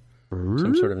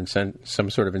some sort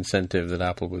of incentive that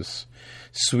Apple was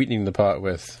sweetening the pot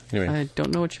with. Anyway, I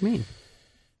don't know what you mean.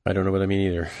 I don't know what I mean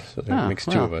either. So that makes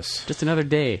 2 of us. Just another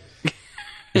day.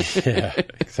 Yeah,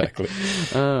 exactly.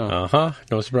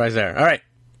 No surprise there. All right.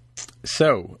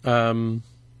 So, Jaime,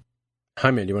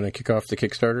 do you want to kick off the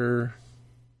Kickstarter?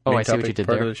 Oh, I see what you did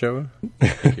part there. Of the show?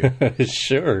 Thank you.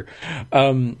 Sure.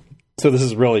 So this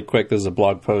is really quick. This is a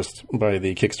blog post by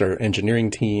the Kickstarter engineering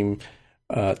team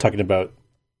talking about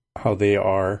how they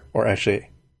are, or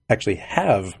actually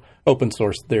have open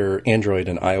sourced their Android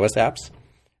and iOS apps.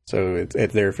 So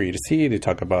it's there for you to see. They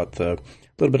talk about a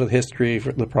little bit of the history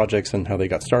for the projects and how they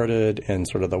got started and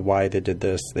sort of the why they did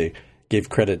this. They gave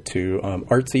credit to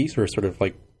Artsy for sort of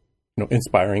like,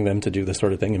 inspiring them to do this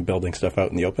sort of thing and building stuff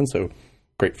out in the open. So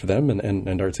great for them and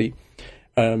Artsy.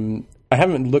 I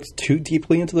haven't looked too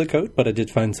deeply into the code, but I did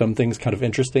find some things kind of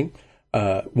interesting.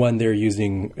 One, they're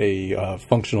using a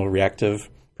functional reactive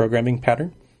programming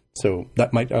pattern. So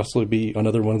that might also be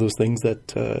another one of those things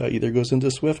that either goes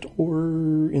into Swift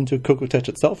or into Cocoa Touch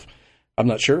itself. I'm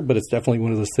not sure, but it's definitely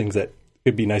one of those things that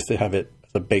it'd be nice to have it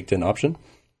as a baked-in option.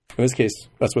 In this case,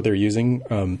 that's what they're using.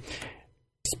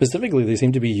 Specifically, they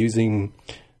seem to be using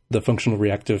the functional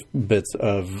reactive bits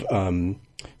of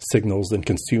signals and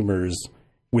consumers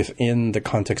within the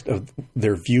context of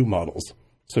their view models.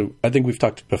 So I think we've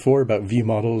talked before about view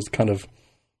models kind of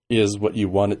is what you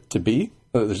want it to be.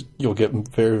 You'll get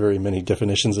very, very many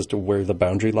definitions as to where the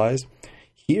boundary lies.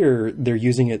 Here, they're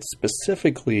using it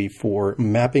specifically for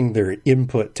mapping their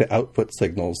input to output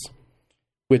signals,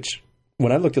 which,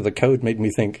 when I looked at the code, made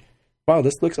me think, wow,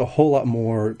 this looks a whole lot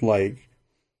more like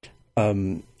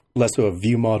less of a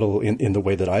view model in the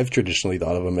way that I've traditionally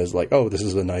thought of them as like, oh, this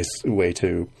is a nice way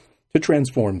to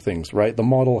transform things, right? The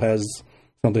model has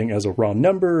something as a raw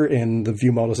number, and the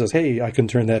view model says, hey, I can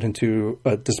turn that into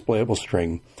a displayable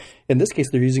string. In this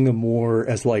case, they're using it more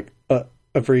as like a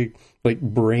very like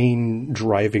brain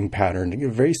driving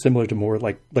pattern, very similar to more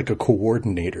like a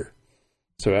coordinator.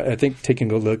 So I think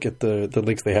taking a look at the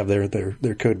links they have there,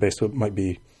 their code base might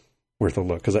be worth a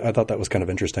look, because I thought that was kind of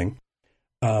interesting.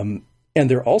 And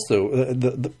they're also,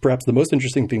 perhaps the most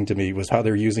interesting thing to me was how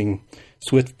they're using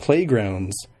Swift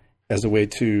Playgrounds as a way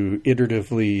to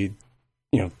iteratively,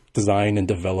 design and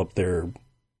develop their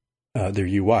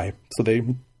UI. So they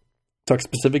talk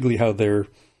specifically how they're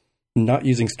not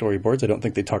using storyboards. I don't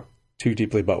think they talk too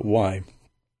deeply about why,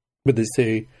 but they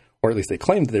say, or at least they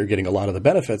claim that they're getting a lot of the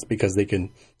benefits because they can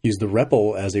use the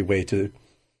REPL as a way to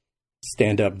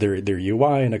stand up their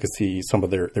UI. And I could see some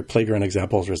of their playground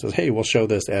examples where it says, hey, we'll show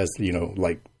this as,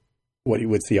 like what you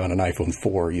would see on an iPhone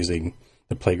 4 using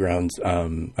the playgrounds.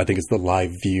 I think it's the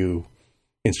live view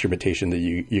instrumentation that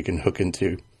you can hook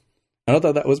into. And I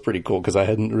thought that was pretty cool because I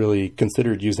hadn't really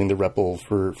considered using the REPL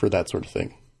for that sort of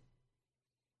thing.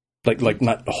 Like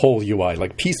not a whole UI,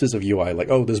 like pieces of UI, like,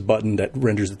 oh, this button that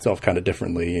renders itself kind of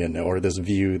differently, or this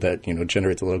view that,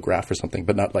 generates a little graph or something,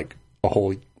 but not like a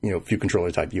whole, view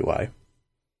controller type UI.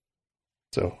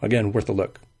 So again, worth a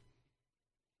look.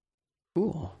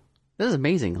 Cool. This is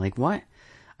amazing. Like, what?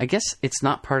 I guess it's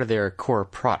not part of their core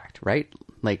product, right?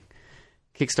 Like,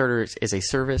 Kickstarter is a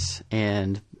service,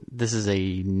 and this is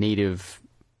a native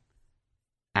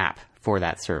app for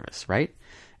that service, right?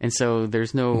 And so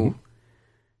there's no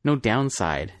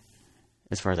downside,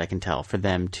 as far as I can tell, for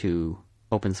them to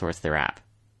open source their app.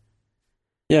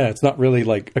 Yeah, it's not really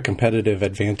like a competitive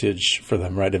advantage for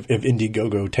them, right? If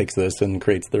Indiegogo takes this and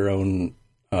creates their own,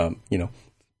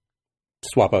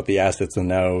 swap out the assets, and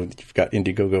now you've got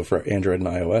Indiegogo for Android and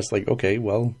iOS, like, okay,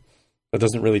 well, that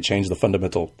doesn't really change the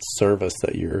fundamental service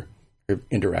that you're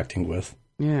interacting with.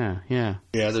 Yeah.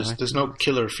 Yeah, there's no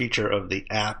killer feature of the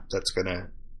app that's going to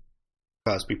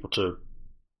cause people to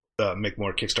make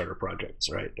more Kickstarter projects,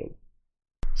 right?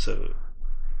 So,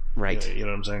 right. You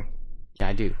know what I'm saying? Yeah,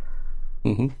 I do.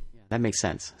 Mm-hmm. Yeah, that makes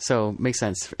sense. So, makes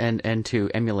sense, and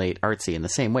to emulate Artsy in the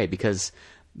same way, because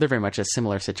they're very much a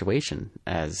similar situation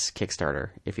as Kickstarter,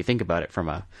 if you think about it from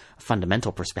a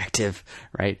fundamental perspective,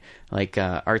 right? Like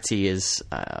Artsy is,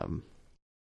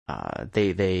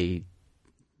 they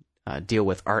deal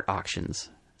with art auctions,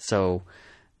 so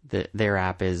their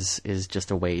app is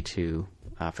just a way to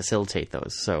facilitate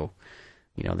those. So,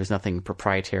 there's nothing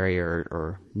proprietary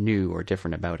or new or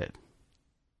different about it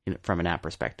from an app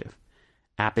perspective.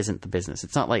 App isn't the business.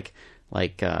 It's not like I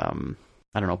don't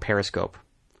know, Periscope,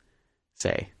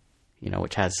 say,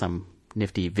 which has some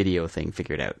nifty video thing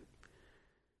figured out.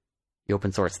 You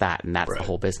open source that, and that's the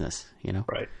whole business,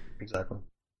 Right, exactly.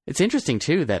 It's interesting,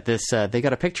 too, that this they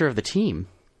got a picture of the team.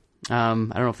 I don't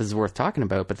know if this is worth talking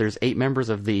about, but there's 8 members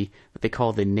of what they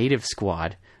call the Native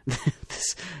Squad,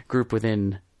 this group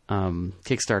within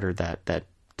Kickstarter that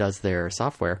does their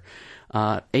software.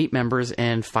 8 members,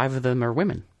 and 5 of them are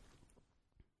women.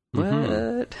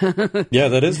 Mm-hmm. What? Yeah,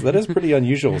 that is pretty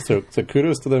unusual. So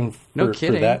kudos to them for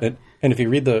that. And if you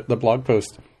read the blog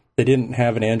post, they didn't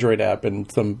have an Android app,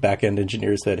 and some back-end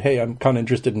engineer said, hey, I'm kind of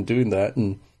interested in doing that.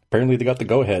 And apparently they got the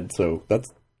go-ahead. So that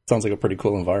sounds like a pretty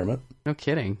cool environment. No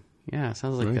kidding. Yeah,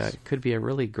 sounds like Nice. that could be a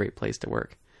really great place to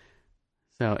work.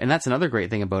 So, and that's another great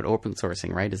thing about open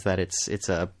sourcing, right? Is that it's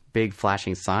a big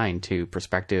flashing sign to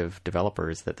prospective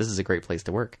developers that this is a great place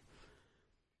to work.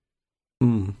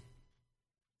 Mm.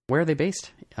 Where are they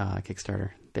based,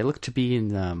 Kickstarter? They look to be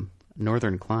in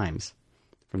northern climes,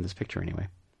 from this picture anyway.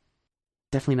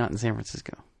 Definitely not in San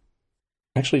Francisco.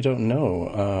 I actually don't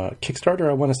know. Kickstarter,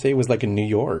 I want to say, was like in New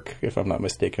York, if I'm not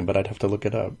mistaken, but I'd have to look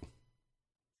it up.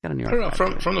 Got a New I York don't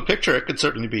know. vibe From the picture, it could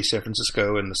certainly be San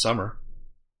Francisco in the summer.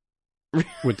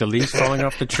 With the leaves falling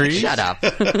off the trees? Shut up.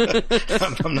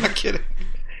 I'm not kidding.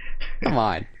 Come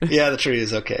on. Yeah, the tree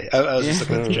is okay. I was just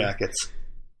looking at the jackets.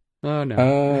 Oh,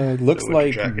 no. Looks The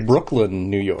like jackets. Brooklyn,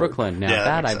 New York. Brooklyn. Now, Yeah,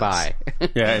 that that I makes buy.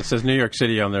 Yeah, it says New York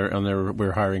City on their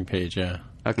we're hiring page, yeah.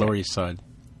 Okay. Lower East Side.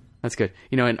 That's good.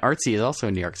 And Artsy is also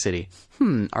in New York City.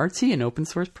 Artsy and open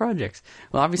source projects.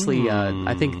 Well, obviously,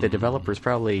 I think the developers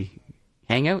probably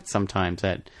hang out sometimes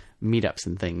at meetups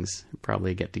and things,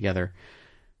 probably get together.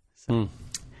 So.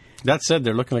 That said,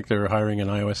 they're looking like they're hiring an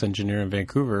iOS engineer in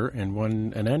Vancouver and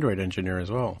an Android engineer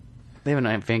as well. They have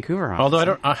a Vancouver office. Although I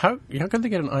don't, how can they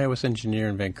get an iOS engineer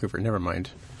in Vancouver? Never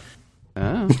mind.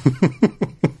 Oh.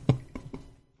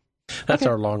 That's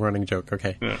our long-running joke.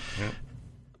 Okay. Yeah.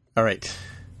 All right.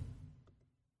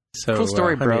 So Cool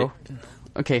story, Jaime, bro.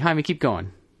 Okay, Jaime, keep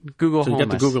going. Google So you Home got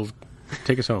the us. Google.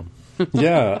 Take us home.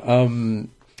 Yeah.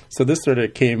 So this sort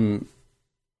of came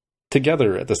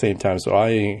together at the same time. So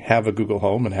I have a Google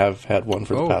Home and have had one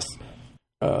for the past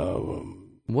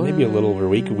maybe a little over a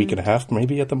week and a half,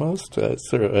 maybe at the most. It's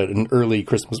sort of an early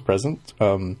Christmas present.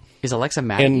 Is Alexa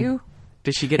mad at you?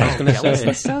 Did she get all jealous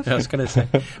and stuff? I was going to say.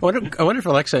 I wonder if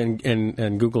Alexa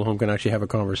and Google Home can actually have a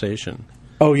conversation.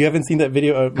 Oh, you haven't seen that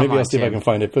video? Maybe on, I'll see if I Tim. can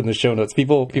find it. Put in the show notes.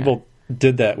 People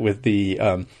did that with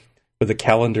the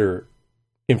calendar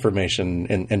information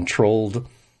and trolled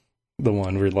the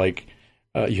one where like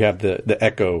you have the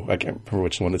Echo. I can't remember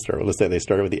which one it started with. Let's say they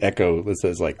started with the Echo that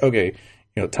says like, okay,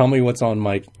 tell me what's on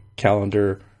my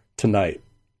calendar tonight.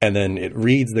 And then it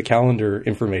reads the calendar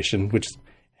information, which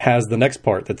has the next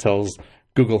part that tells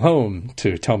Google Home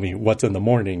to tell me what's in the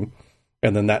morning.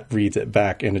 And then that reads it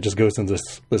back, and it just goes in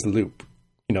this loop.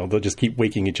 They'll just keep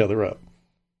waking each other up.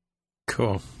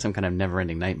 Cool. Some kind of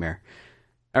never-ending nightmare.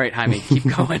 All right, Jaime, keep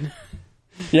going.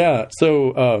 Yeah.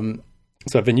 So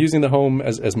I've been using the Home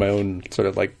as my own sort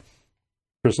of like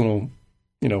personal,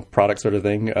 product sort of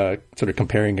thing, sort of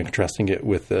comparing and contrasting it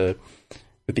with the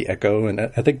Echo. And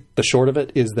I think the short of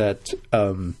it is that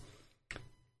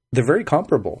they're very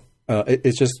comparable.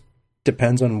 It just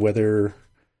depends on whether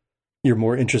you're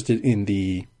more interested in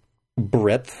the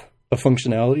breadth of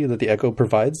functionality that the Echo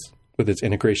provides with its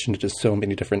integration into so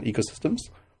many different ecosystems,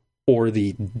 or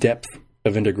the depth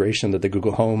of integration that the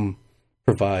Google Home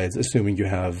provides, assuming you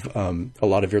have a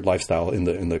lot of your lifestyle in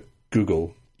the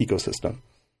Google ecosystem.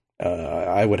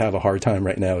 I would have a hard time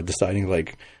right now deciding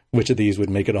like which of these would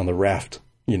make it on the raft,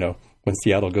 when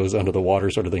Seattle goes under the water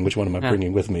sort of thing. Which one am I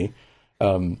bringing with me?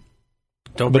 Don't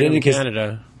bring it to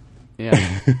Canada.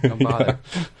 Yeah, don't bother.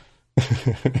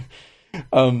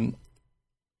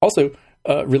 Also,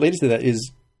 related to that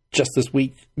is just this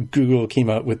week, Google came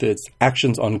out with its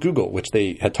Actions on Google, which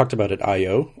they had talked about at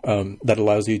I/O, that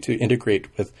allows you to integrate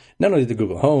with not only the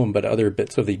Google Home, but other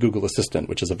bits of the Google Assistant,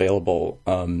 which is available,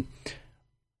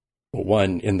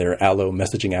 one, in their Allo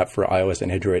messaging app for iOS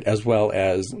and Android, as well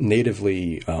as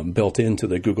natively built into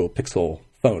the Google Pixel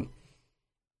phone.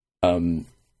 And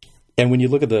when you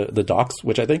look at the docs,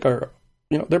 which I think are,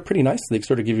 they're pretty nice. They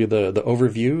sort of give you the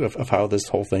overview of how this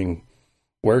whole thing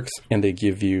works, and they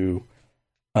give you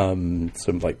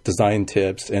some like design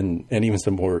tips and even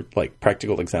some more like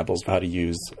practical examples of how to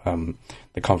use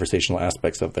the conversational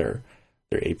aspects of their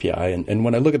API. And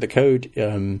when I look at the code,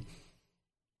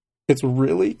 it's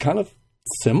really kind of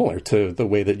similar to the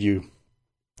way that you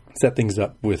set things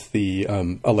up with the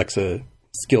Alexa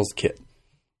Skills Kit.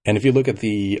 And if you look at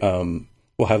the,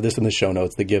 we'll have this in the show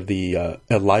notes, they give the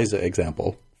Eliza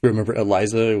example. Remember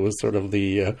Eliza? It was sort of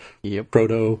the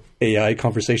proto AI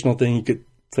conversational thing. You could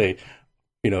say,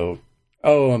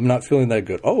 oh, I'm not feeling that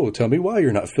good. Oh, tell me why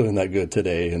you're not feeling that good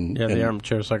today. And the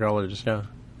armchair psychologist.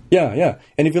 Yeah.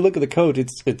 And if you look at the code,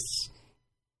 it's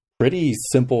pretty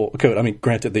simple code. I mean,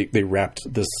 granted, they wrapped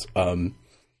this, sort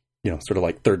of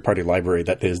like third-party library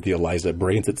that is the Eliza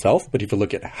brains itself. But if you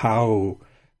look at how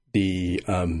the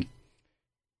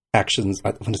actions,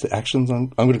 I'm going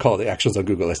to call it the Actions on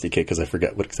Google SDK because I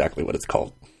forget exactly what it's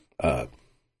called,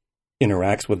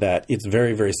 interacts with that, it's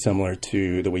very, very similar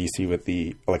to the way you see with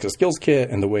the Alexa Skills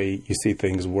Kit and the way you see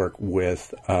things work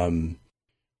with, the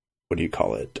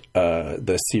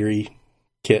Siri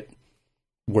kit,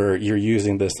 where you're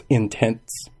using this intense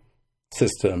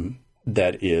system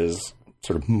that is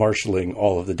sort of marshaling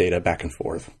all of the data back and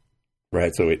forth,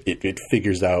 right? So it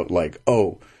figures out like,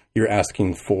 oh, you're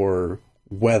asking for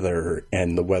weather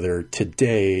and the weather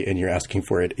today, and you're asking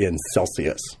for it in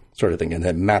Celsius sort of thing, and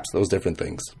then maps those different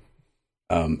things.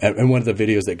 And one of the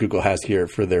videos that Google has here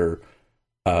for their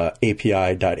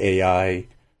API.ai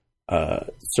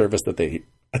service that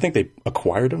I think they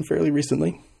acquired them fairly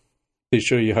recently. They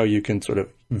show you how you can sort of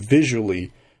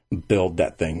visually build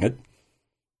that thing.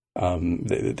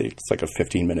 It's like a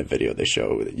 15-minute video. They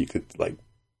show that you could like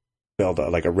build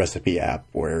a recipe app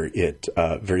where it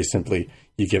very simply,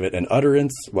 you give it an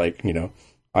utterance, like,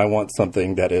 I want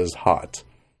something that is hot.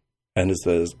 And it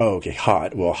says, oh, okay,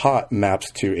 hot. Well, hot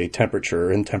maps to a temperature,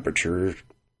 and temperature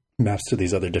maps to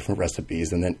these other different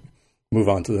recipes, and then move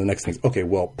on to the next things. Okay,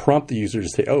 well, prompt the user to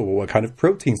say, oh, well, what kind of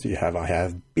proteins do you have? I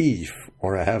have beef,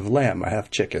 or I have lamb, I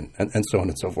have chicken, and so on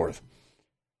and so forth.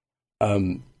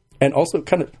 And also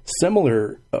kind of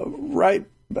similar, right,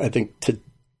 I think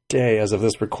today, as of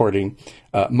this recording,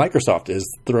 Microsoft is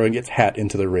throwing its hat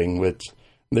into the ring, which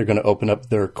they're going to open up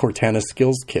their Cortana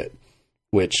Skills Kit,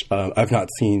 which I've not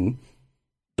seen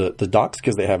the docs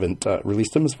because they haven't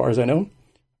released them as far as I know.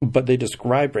 But they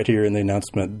describe right here in the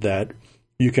announcement that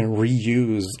you can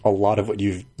reuse a lot of what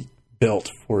you've built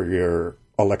for your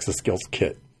Alexa Skills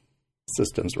Kit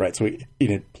systems, right? So it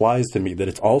implies to me that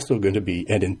it's also going to be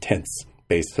an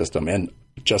intense-based system. And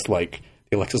just like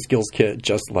the Alexa Skills Kit,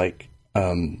 just like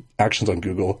Actions on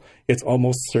Google, it's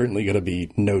almost certainly going to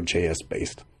be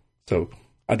Node.js-based. So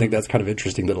I think that's kind of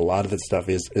interesting that a lot of this stuff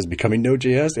is becoming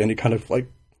Node.js, and it kind of like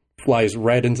flies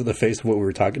right into the face of what we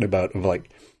were talking about, of like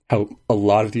how a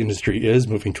lot of the industry is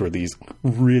moving toward these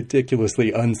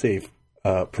ridiculously unsafe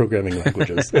programming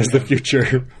languages as the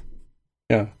future.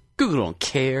 Yeah. Google don't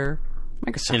care.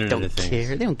 Microsoft don't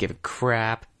care. They don't give a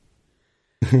crap.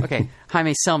 Okay,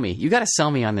 Jaime, sell me. You got to sell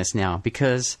me on this now,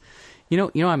 because you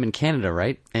know I'm in Canada,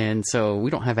 right? And so we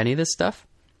don't have any of this stuff.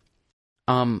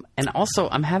 And also,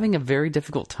 I'm having a very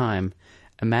difficult time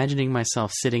imagining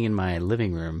myself sitting in my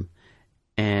living room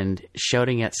and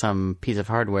shouting at some piece of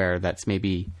hardware that's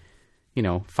maybe,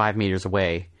 5 meters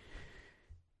away,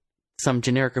 some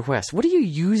generic request. What are you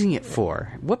using it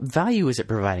for? What value is it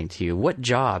providing to you? What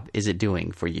job is it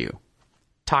doing for you?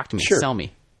 Talk to me. Sure. Sell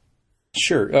me.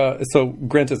 Sure. So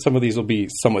granted, some of these will be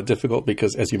somewhat difficult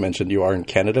because, as you mentioned, you are in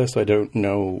Canada, so I don't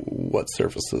know what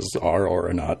services are or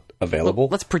are not available.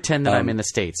 Well, let's pretend that I'm in the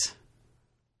States.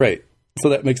 Right. So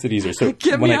that makes it easier. So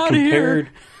Get me out of here.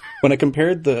 When I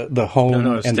compared the Home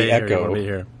and the Echo,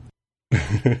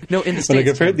 No, in the States. when I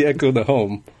compared the Echo and the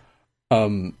Home,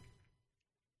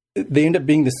 they end up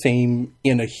being the same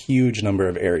in a huge number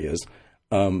of areas.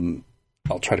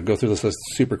 I'll try to go through this list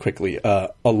super quickly.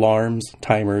 Alarms,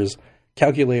 timers,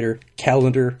 calculator,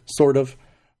 calendar, sort of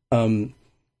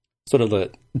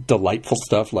the delightful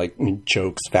stuff like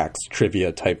jokes, facts,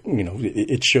 trivia type.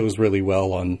 It shows really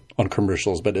well on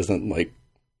commercials, but isn't like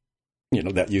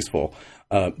that useful.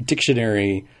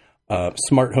 Dictionary,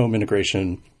 smart home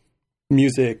integration,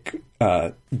 music,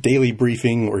 daily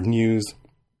briefing or news,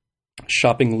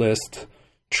 shopping list,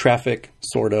 traffic,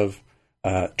 sort of,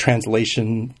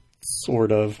 translation,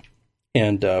 sort of,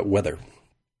 and weather.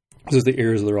 Those are the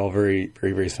areas that are all very,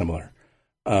 very, very similar.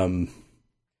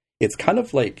 It's kind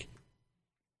of like,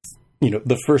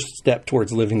 the first step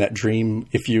towards living that dream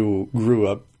if you grew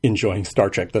up enjoying Star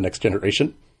Trek: The Next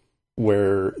Generation,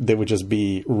 where they would just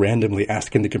be randomly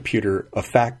asking the computer a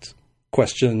fact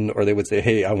question, or they would say,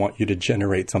 hey, I want you to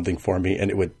generate something for me, and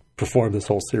it would perform this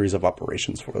whole series of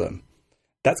operations for them.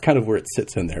 That's kind of where it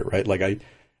sits in there, right? Like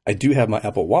I do have my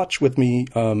Apple Watch with me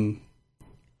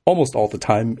almost all the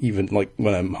time, even like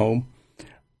when I'm home.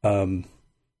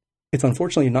 It's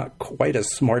unfortunately not quite as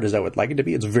smart as I would like it to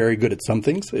be. It's very good at some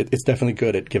things. It's definitely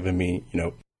good at giving me,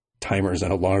 timers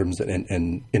and alarms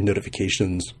and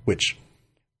notifications, which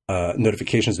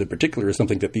notifications in particular is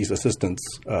something that these assistants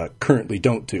currently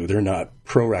don't do. They're not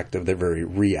proactive. They're very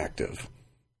reactive.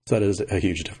 So that is a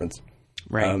huge difference.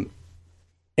 Right.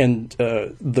 And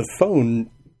the phone,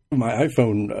 my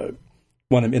iPhone,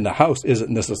 when I'm in the house, isn't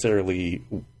necessarily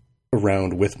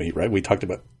around with me, right? We talked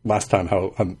about last time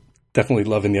how I'm definitely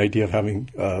loving the idea of having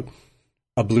a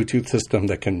Bluetooth system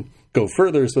that can go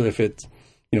further. So if it's,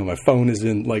 my phone is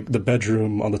in like the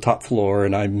bedroom on the top floor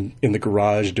and I'm in the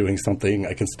garage doing something,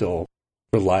 I can still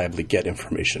reliably get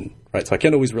information, right? So I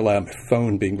can't always rely on my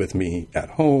phone being with me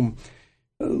at home.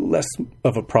 Less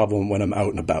of a problem when I'm out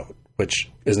and about, which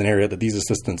is an area that these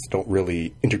assistants don't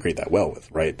really integrate that well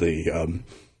with, right? The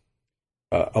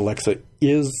Alexa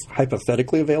is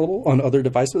hypothetically available on other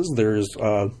devices. There's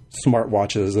smart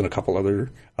watches and a couple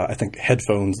other, I think,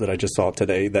 headphones that I just saw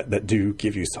today that do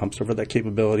give you some sort of that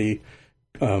capability.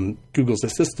 Google's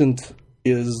Assistant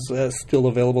is still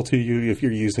available to you if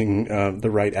you're using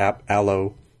the right app,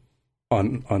 Allo,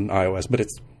 on iOS. But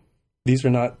these are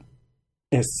not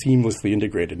as seamlessly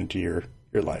integrated into your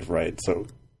life, right? So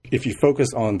if you focus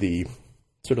on the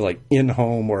sort of like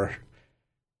in-home or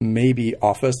maybe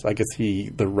office, I could see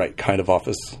the right kind of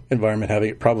office environment having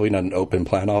it. Probably not an open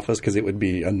plan office because it would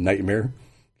be a nightmare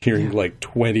hearing like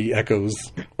 20 Echoes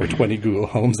or 20 Google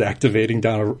Homes activating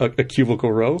down a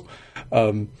cubicle row.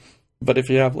 But if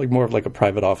you have like more of like a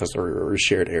private office or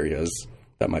shared areas,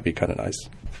 that might be kind of nice.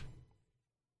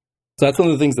 So that's one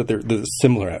of the things that they're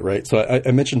similar at, right? So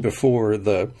I mentioned before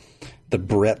the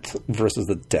breadth versus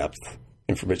the depth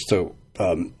information. So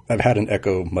I've had an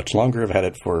Echo much longer. I've had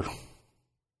it for,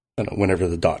 I don't know, whenever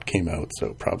the Dot came out,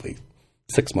 so probably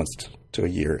 6 months to a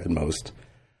year at most.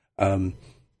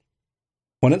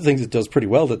 One of the things it does pretty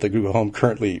well that the Google Home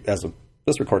currently, as of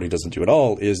this recording, doesn't do at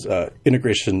all is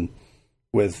integration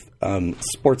with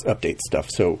sports update stuff.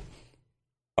 So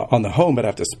on the Home, I'd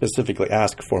have to specifically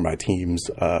ask for my teams.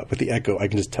 With the Echo, I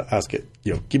can just ask it,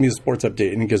 give me the sports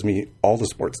update, and it gives me all the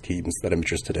sports teams that I'm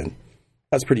interested in.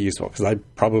 That's pretty useful because I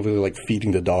probably like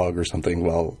feeding the dog or something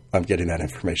while I'm getting that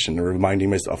information and reminding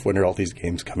myself when are all these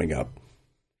games coming up.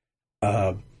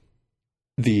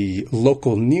 The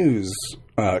local news,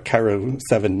 Cairo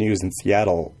 7 News in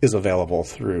Seattle, is available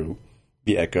through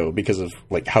the Echo because of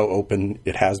like how open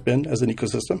it has been as an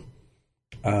ecosystem.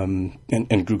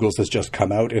 And Google's has just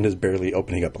come out and is barely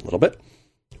opening up a little bit.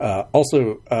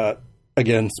 Also,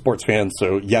 again, sports fans,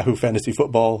 so Yahoo Fantasy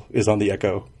Football is on the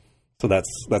Echo, so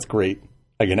that's great.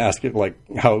 I can ask it like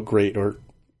how great or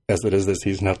as it is this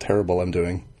season, how terrible I'm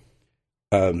doing.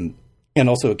 And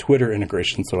also Twitter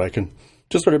integration, so I can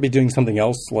just sort of be doing something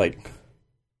else, like,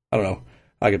 I don't know,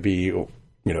 I could be,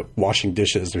 washing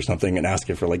dishes or something and ask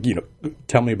it for like,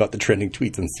 tell me about the trending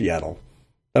tweets in Seattle.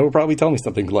 That would probably tell me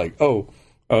something like,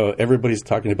 everybody's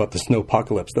talking about the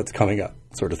snowpocalypse that's coming up,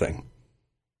 sort of thing.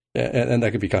 And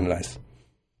that could be kind of nice.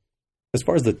 As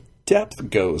far as the depth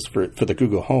goes for the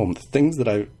Google Home, the things that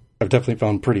I've definitely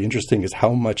found pretty interesting is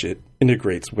how much it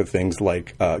integrates with things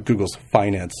like Google's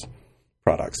finance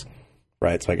products,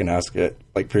 right? So I can ask it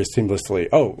like pretty seamlessly,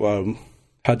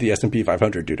 how'd the S&P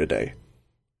 500 do today?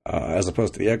 As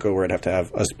opposed to the Echo, where I'd have to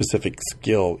have a specific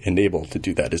skill enabled to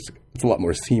do that. It's a lot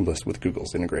more seamless with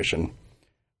Google's integration.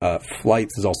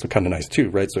 Flights is also kind of nice too,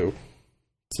 right? So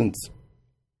since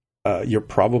you're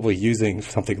probably using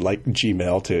something like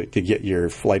Gmail to get your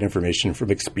flight information from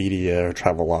Expedia or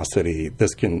Travelocity,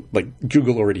 this can, like,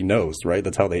 Google already knows, right?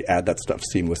 That's how they add that stuff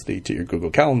seamlessly to your Google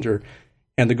Calendar.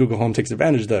 And the Google Home takes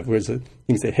advantage of that, whereas you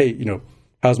can say, hey,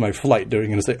 how's my flight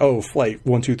doing? And it'll say, flight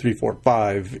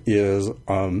 12345 is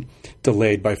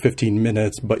delayed by 15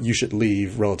 minutes, but you should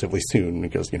leave relatively soon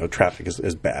because, traffic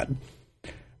is bad.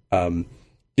 The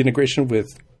integration with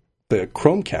the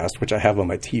Chromecast, which I have on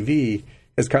my TV,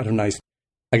 is kind of nice.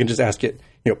 I can just ask it,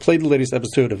 play the latest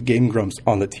episode of Game Grumps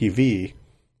on the TV,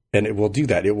 and it will do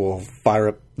that. It will fire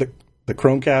up the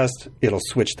Chromecast, it'll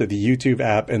switch to the YouTube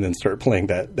app, and then start playing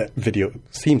that video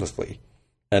seamlessly.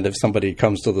 And if somebody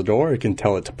comes to the door, it can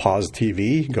tell it to pause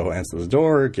TV, go answer the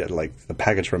door, get like the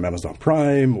package from Amazon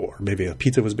Prime, or maybe a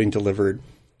pizza was being delivered.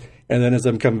 And then as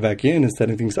I'm coming back in and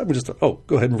setting things up, I'm just go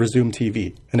ahead and resume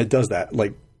TV. And it does that.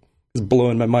 Like, it's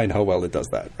blowing my mind how well it does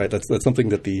that, right? That's something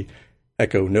that the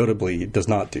Echo notably does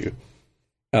not do.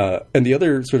 And the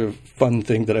other sort of fun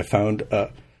thing that I found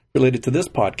related to this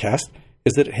podcast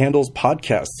is that it handles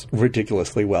podcasts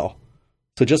ridiculously well.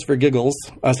 So just for giggles,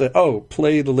 I said,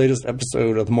 play the latest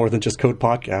episode of the More Than Just Code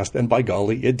podcast, and by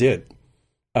golly, it did.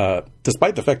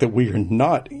 Despite the fact that we are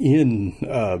not in,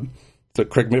 so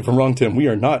correct me if I'm wrong, Tim, we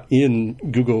are not in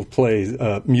Google Play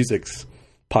Music's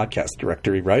podcast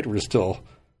directory, right? We're still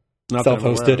not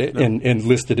self-hosted and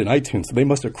listed in iTunes. So they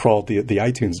must have crawled the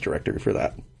iTunes directory for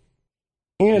that.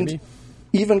 And maybe.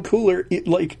 Even cooler,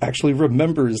 it actually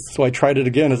remembers. So I tried it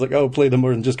again. It's play the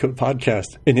More Than Just Code podcast.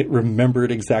 And it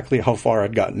remembered exactly how far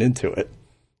I'd gotten into it.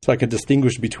 So I could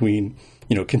distinguish between,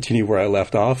 continue where I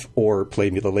left off or play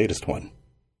me the latest one.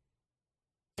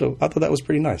 So I thought that was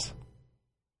pretty nice.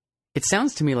 It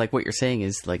sounds to me like what you're saying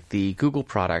is like the Google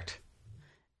product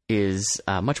is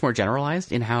much more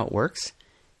generalized in how it works.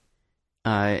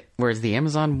 Whereas the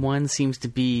Amazon one seems to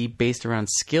be based around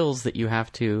skills that you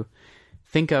have to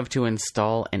think of to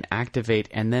install and activate,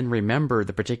 and then remember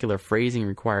the particular phrasing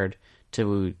required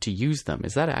to use them.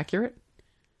 Is that accurate?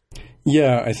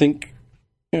 Yeah, I think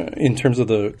in terms of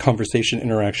the conversation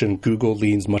interaction, Google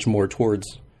leans much more towards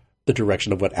the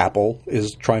direction of what Apple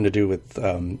is trying to do with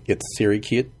its Siri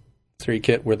Kit,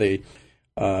 where they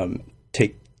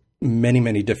take many,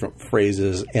 many different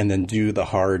phrases and then do the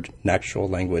hard natural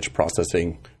language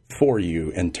processing for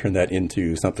you and turn that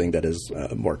into something that is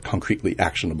more concretely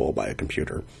actionable by a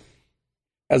computer.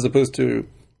 As opposed to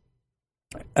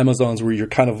Amazon's, where you're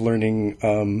kind of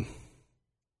learning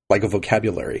like a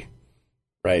vocabulary,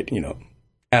 right?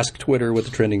 Ask Twitter what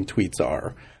the trending tweets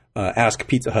are. Ask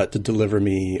Pizza Hut to deliver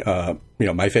me,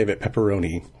 my favorite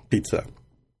pepperoni pizza.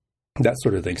 That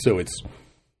sort of thing. So it's,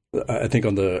 I think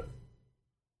on the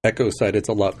Echo side, it's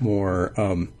a lot more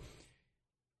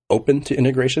open to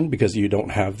integration because you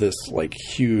don't have this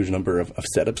huge number of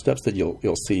setup steps that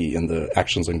you'll see in the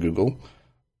actions on Google,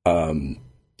 and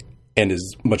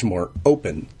is much more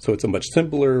open. So it's a much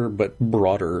simpler but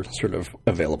broader sort of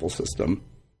available system.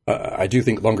 I do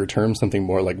think longer term, something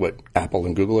more like what Apple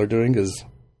and Google are doing is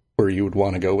where you would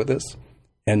want to go with this.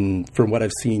 And from what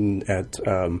I've seen at,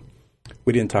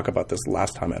 we didn't talk about this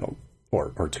last time,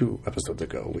 or 2 episodes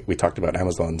ago. We talked about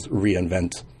Amazon's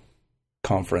reInvent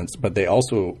conference, but they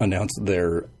also announced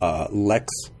their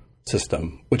Lex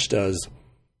system, which does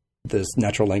this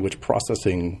natural language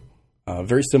processing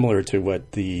very similar to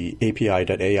what the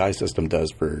API.ai system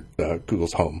does for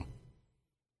Google's Home.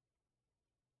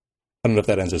 I don't know if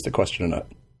that answers the question or not.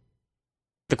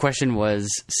 The question was,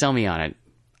 sell me on it.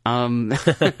 That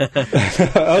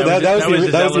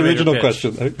was the original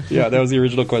question. Yeah, that was the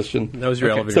original question. That was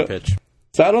your elevator pitch.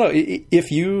 So I don't know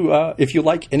if you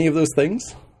like any of those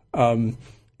things.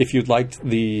 If you'd liked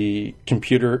the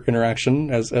computer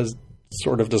interaction as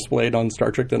sort of displayed on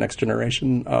Star Trek: The Next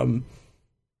Generation,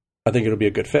 I think it'll be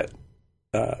a good fit.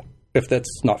 If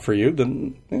that's not for you,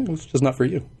 then it's just not for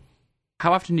you.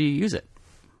 How often do you use it?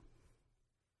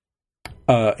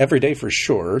 Every day for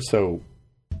sure. So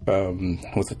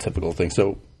what's a typical thing?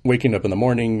 So waking up in the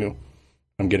morning,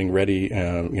 I'm getting ready,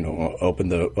 open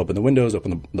the windows,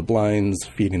 open the blinds,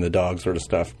 feeding the dog, sort of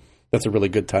stuff. That's a really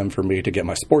good time for me to get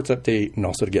my sports update and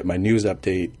also to get my news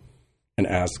update and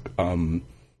ask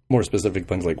more specific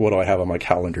things like what do I have on my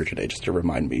calendar today, just to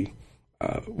remind me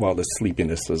while the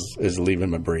sleepiness is leaving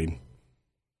my brain.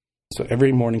 So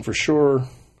every morning for sure.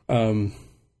 Now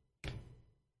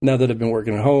that I've been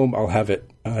working at home, I'll have it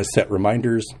set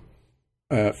reminders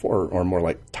or more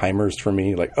like timers for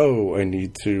me. Like, oh, I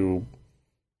need to,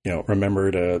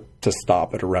 remember to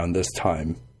stop at around this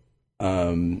time.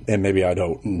 And maybe I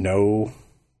don't know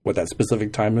what that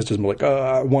specific time is. Just more like,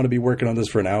 I want to be working on this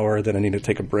for an hour. Then I need to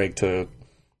take a break to,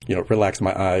 relax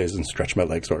my eyes and stretch my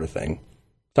legs, sort of thing.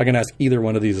 So I can ask either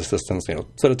one of these assistants,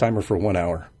 set a timer for 1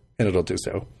 hour, and it'll do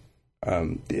so.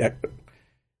 The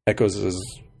Echoes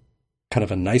is kind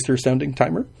of a nicer sounding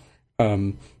timer.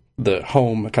 The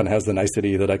Home kind of has the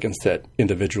nicety that I can set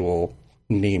individual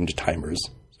named timers.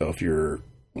 So if you're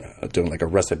doing like a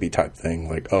recipe type thing,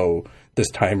 like, oh, this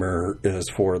timer is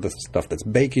for the stuff that's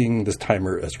baking, this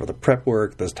timer is for the prep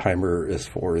work, this timer is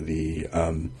for the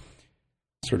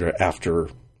sort of after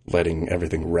letting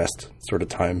everything rest sort of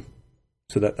time.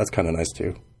 So that's kind of nice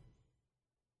too.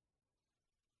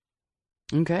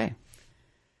 Okay.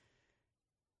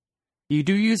 You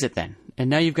do use it then, and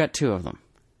now you've got 2 of them.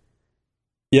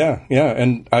 Yeah,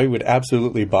 and I would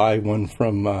absolutely buy one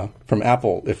from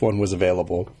Apple if one was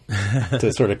available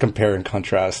to sort of compare and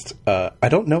contrast. I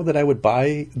don't know that I would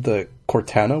buy the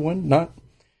Cortana one, not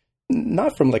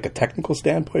from like a technical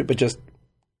standpoint, but just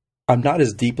I'm not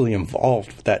as deeply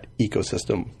involved with that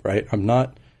ecosystem, right? I'm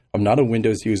not a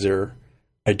Windows user.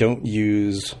 I don't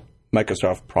use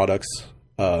Microsoft products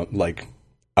like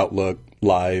Outlook,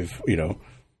 Live.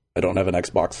 I don't have an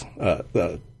Xbox,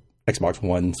 the Xbox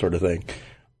One sort of thing.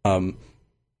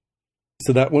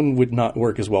 So that one would not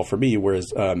work as well for me,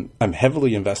 whereas I'm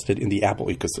heavily invested in the Apple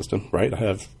ecosystem, right? I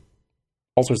have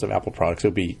all sorts of Apple products. It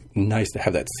would be nice to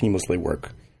have that seamlessly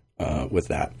work with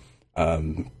that.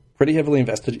 Pretty heavily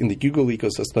invested in the Google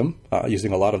ecosystem,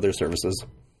 using a lot of their services,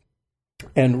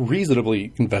 and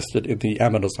reasonably invested in the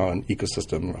Amazon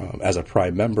ecosystem as a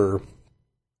Prime member,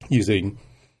 using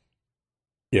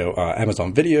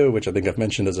Amazon Video, which I think I've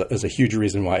mentioned as a huge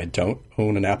reason why I don't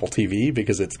own an Apple TV,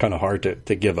 because it's kind of hard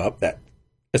to give up that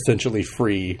essentially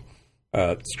free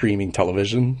streaming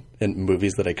television and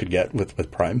movies that I could get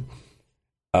with Prime.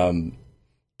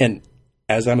 And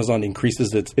as Amazon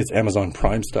increases its Amazon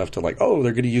Prime stuff to like, oh,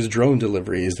 they're going to use drone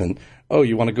deliveries, and oh,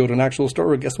 you want to go to an actual store?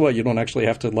 Well, guess what? You don't actually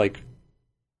have to like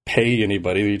pay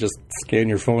anybody. You just scan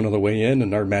your phone on the way in,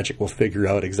 and our magic will figure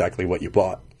out exactly what you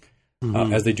bought.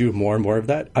 Mm-hmm. As they do more and more of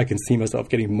that, I can see myself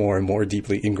getting more and more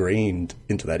deeply ingrained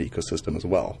into that ecosystem as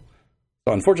well.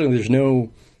 So unfortunately, there's no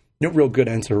real good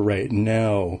answer right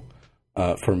now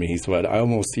for me. So I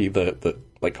almost see the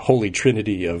like holy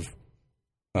trinity of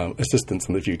assistants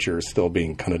in the future still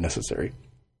being kind of necessary.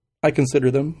 I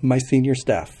consider them my senior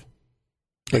staff,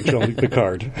 like Jean-Luc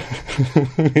Picard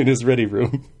in his ready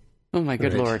room. Oh my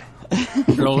good Lord.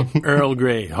 Earl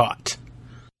Grey hot.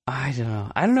 I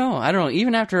don't know.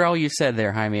 Even after all you said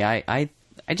there, Jaime, I'm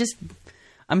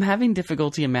having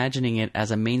difficulty imagining it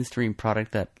as a mainstream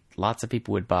product that lots of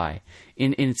people would buy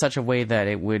in such a way that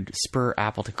it would spur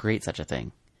Apple to create such a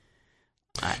thing.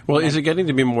 Is it getting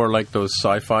to be more like those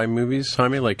sci-fi movies,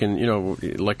 Jaime? Like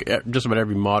like just about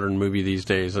every modern movie these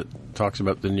days that talks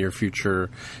about the near future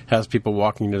has people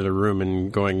walking into the room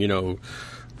and going,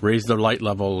 raise the light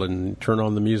level and turn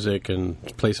on the music and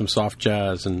play some soft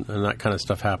jazz and that kind of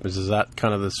stuff happens. Is that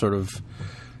kind of the sort of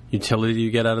utility you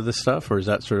get out of this stuff, or is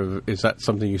that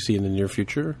something you see in the near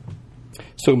future?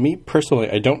 So me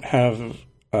personally, I don't have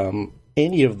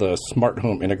any of the smart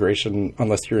home integration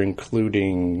unless you're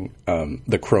including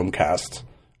the Chromecast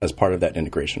as part of that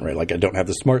integration, right? Like I don't have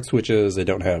the smart switches. I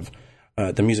don't have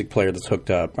the music player that's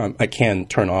hooked up. I can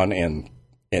turn on and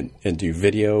do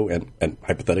video and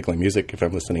hypothetically music if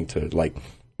I'm listening to like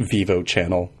Vivo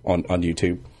channel on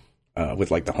YouTube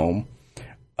with like the Home.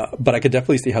 But I could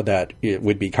definitely see how that it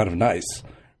would be kind of nice,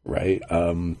 right?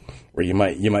 Where you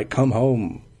might come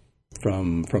home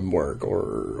from work,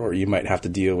 or you might have to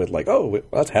deal with like, oh,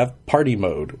 let's have party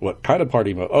mode. What kind of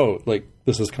party mode? Oh, like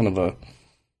this is kind of a,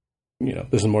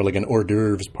 this is more like an hors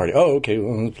d'oeuvres party. Oh, okay,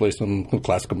 well, let's play some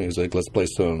classical music. Let's play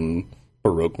some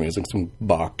Baroque music, some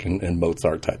Bach and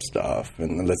Mozart type stuff,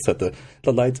 and let's set the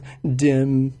lights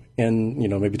dim and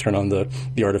maybe turn on the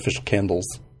artificial candles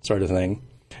sort of thing,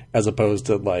 as opposed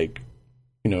to like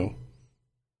we're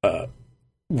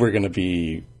gonna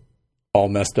be all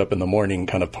messed up in the morning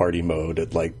kind of party mode.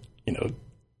 It like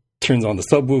turns on the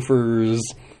subwoofers,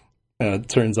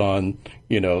 turns on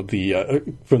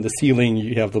the from the ceiling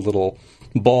you have the little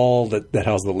ball that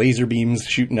has the laser beams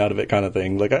shooting out of it kind of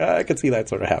thing. Like I could see that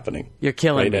sort of happening. You're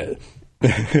killing me.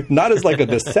 Not as like a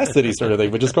necessity sort of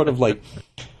thing, but just kind of like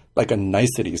like a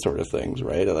nicety sort of things,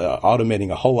 right?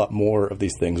 Automating a whole lot more of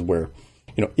these things where,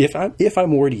 if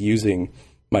I'm already using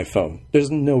my phone,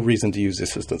 there's no reason to use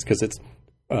assistants because it's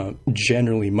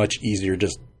generally much easier.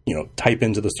 Just, type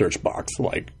into the search box,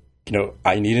 like,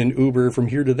 I need an Uber from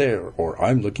here to there, or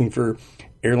I'm looking for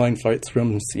airline flights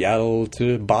from Seattle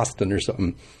to Boston or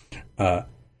something. The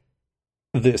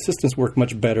assistants work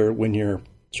much better when you're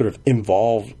sort of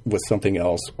involved with something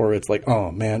else, or it's like,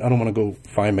 oh man, I don't want to go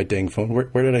find my dang phone.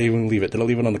 Where did I even leave it? Did I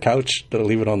leave it on the couch? Did I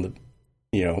leave it on the,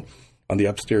 on the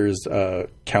upstairs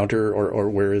counter, or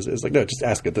where is it? It's like, no, just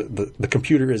ask it. The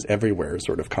computer is everywhere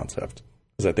sort of concept,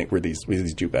 because I think where these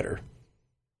do better.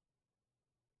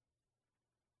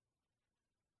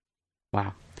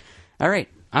 Wow. All right.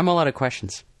 I'm all out of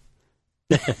questions.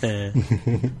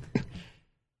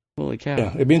 Holy cow.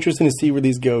 Yeah, it'd be interesting to see where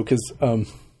these go because,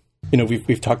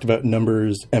 we've talked about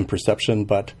numbers and perception,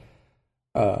 but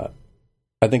I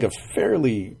think a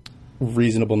fairly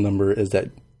reasonable number is that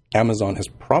Amazon has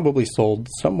probably sold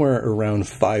somewhere around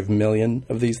 5 million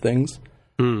of these things.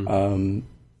 Sort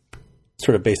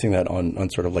of basing that on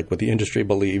sort of like what the industry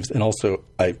believes. And also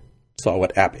I saw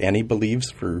what App Annie believes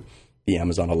for the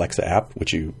Amazon Alexa app,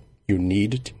 which you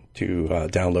need to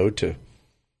download to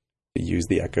use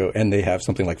the Echo, and they have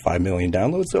something like 5 million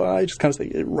downloads. So I just kind of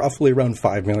say roughly around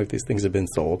 5 million of these things have been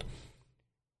sold.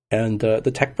 And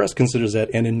the tech press considers that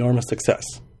an enormous success.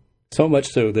 So much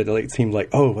so that it seemed like,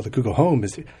 oh, well, the Google Home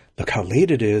look how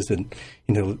late it is. And,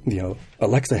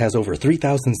 Alexa has over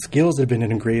 3,000 skills that have been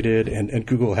integrated, and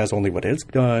Google has only what it's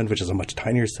done, which is a much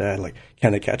tinier set. Like,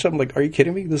 can they catch up? I'm like, are you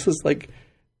kidding me? This is like,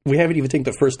 we haven't even taken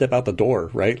the first step out the door,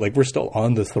 right? Like, we're still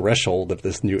on the threshold of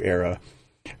this new era.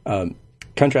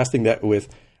 Contrasting that with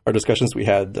our discussions we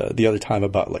had the other time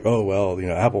about like, oh, well,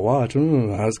 Apple Watch,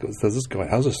 how's this going?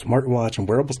 How's a smartwatch and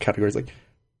wearables categories? Like,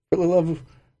 for the love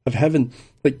of heaven,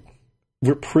 like,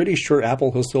 we're pretty sure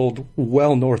Apple has sold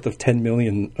well north of 10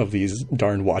 million of these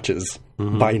darn watches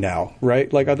by now,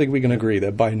 right? Like, I think we can agree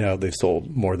that by now they've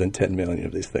sold more than 10 million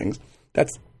of these things.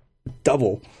 That's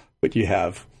double what you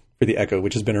have for the Echo,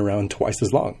 which has been around twice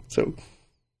as long. So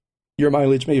your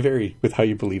mileage may vary with how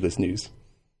you believe this news.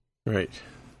 Right.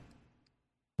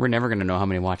 We're never going to know how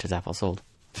many watches Apple sold.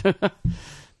 They're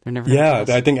never. Yeah,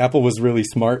 I think Apple was really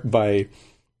smart by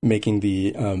making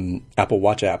the Apple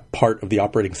Watch app part of the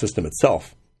operating system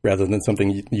itself, rather than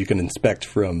something you can inspect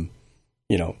from,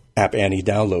 App Annie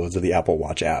downloads of the Apple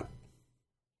Watch app.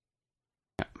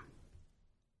 Yeah.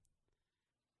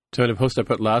 So in a post I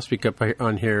put last week up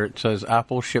on here, it says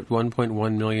Apple shipped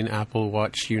 1.1 million Apple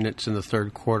Watch units in the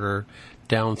third quarter,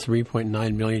 down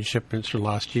 3.9 million shipments from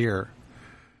last year.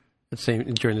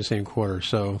 During the same quarter,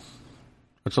 so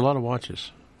it's a lot of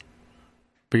watches.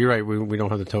 But you're right, we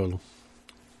don't have the total.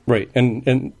 Right,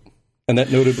 and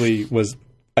that notably was,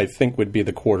 I think, would be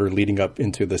the quarter leading up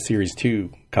into the Series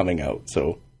 2 coming out.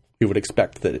 So we would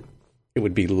expect that it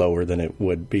would be lower than it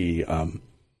would be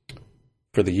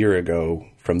for the year ago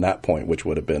from that point, which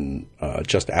would have been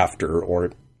just after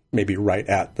or maybe right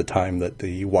at the time that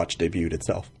the watch debuted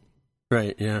itself.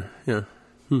 Right, yeah.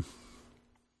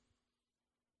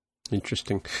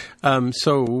 Interesting.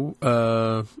 So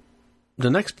the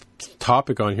next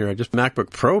topic on here,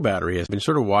 MacBook Pro battery. I've been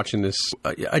sort of watching this.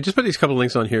 I just put these couple of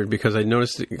links on here because I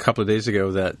noticed a couple of days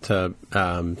ago that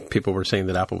people were saying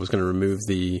that Apple was going to remove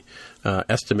the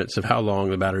estimates of how long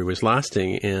the battery was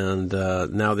lasting, and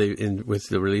now with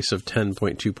the release of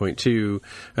 10.2.2,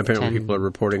 apparently people are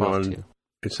reporting on. 2.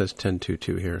 It says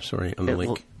 10.2.2 here. Sorry, on the link.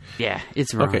 Well, yeah,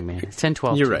 it's wrong, okay. Man. It's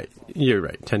 10.12. You're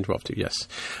right. 10.12.2, yes.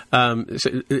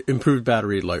 So improved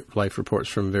battery life reports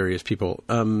from various people.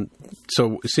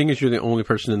 So seeing as you're the only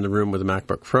person in the room with a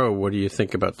MacBook Pro, what do you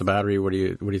think about the battery? What do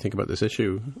you think about this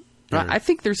issue? I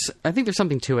think there's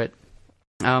something to it.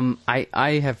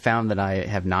 I have found that I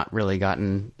have not really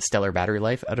gotten stellar battery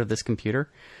life out of this computer.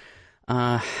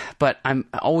 But I'm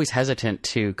always hesitant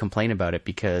to complain about it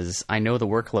because I know the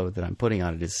workload that I'm putting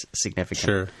on it is significant.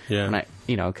 Sure, yeah.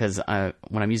 Because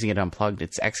when I'm using it unplugged,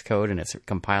 it's Xcode and it's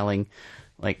compiling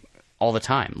like all the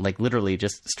time, like literally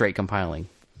just straight compiling.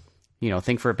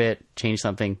 Think for a bit, change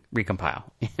something, recompile.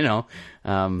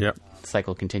 Yep.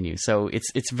 Cycle continues. So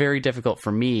it's very difficult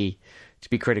for me to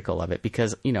be critical of it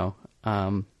because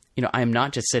I'm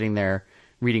not just sitting there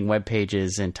reading web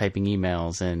pages and typing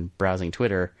emails and browsing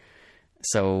Twitter.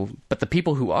 So, but the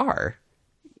people who are,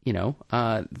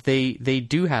 they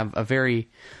do have a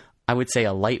very, I would say,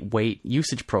 a lightweight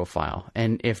usage profile.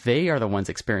 And if they are the ones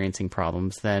experiencing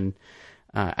problems, then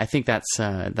I think that's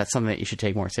something that you should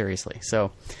take more seriously.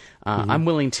 So I'm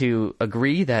willing to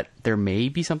agree that there may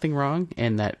be something wrong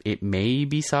and that it may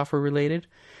be software related.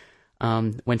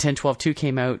 When 10.12.2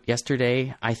 came out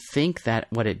yesterday, I think that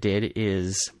what it did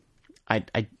is,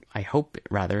 I hope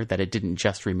rather that it didn't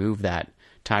just remove that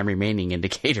time remaining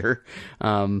indicator.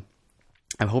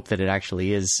 I hope that it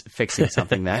actually is fixing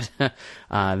something that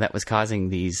that was causing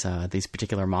these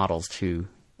particular models to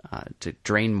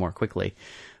drain more quickly.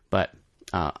 But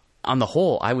on the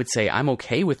whole, I would say I'm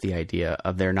okay with the idea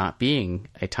of there not being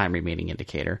a time remaining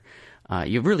indicator.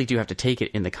 You really do have to take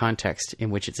it in the context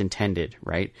in which it's intended,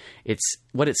 right? It's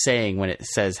what it's saying when it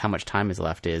says how much time is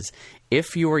left is,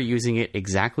 if you are using it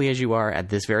exactly as you are at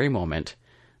this very moment,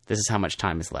 this is how much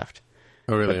time is left.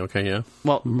 Oh, really? Okay, yeah.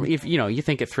 Well, if you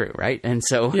think it through, right? And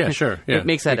so yeah, sure. Yeah. It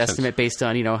makes that Makes estimate sense. based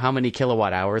on, how many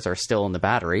kilowatt hours are still in the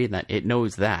battery, and that it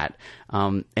knows that.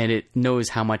 And it knows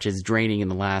how much is draining in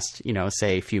the last,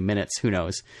 say a few minutes, who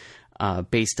knows,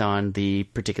 based on the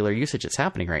particular usage that's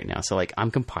happening right now. So like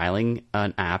I'm compiling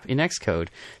an app in Xcode.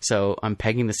 So I'm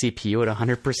pegging the CPU at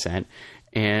 100%.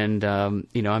 And,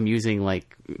 I'm using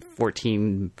like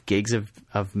 14 gigs of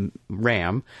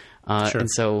RAM. Sure. And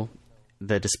so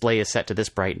the display is set to this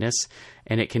brightness,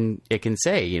 and it can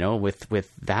say,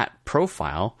 with that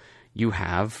profile, you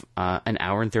have an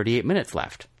hour and 38 minutes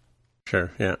left.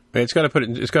 Sure, yeah. It's got to put it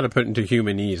into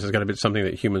humanese. It's got to be something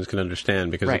that humans can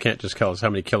understand, because Right. It can't just tell us how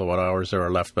many kilowatt hours there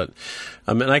are left. But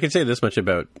and I can say this much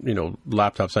about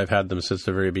laptops. I've had them since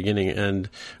the very beginning, and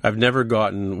I've never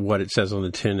gotten what it says on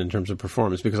the tin in terms of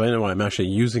performance, because I know I'm actually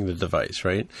using the device,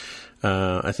 right?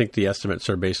 I think the estimates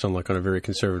are based on on a very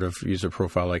conservative user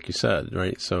profile, like you said,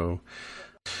 right? So.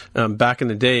 Back in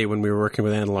the day when we were working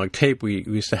with analog tape, we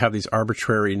used to have these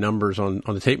arbitrary numbers on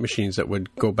the tape machines that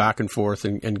would go back and forth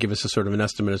and give us a sort of an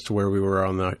estimate as to where we were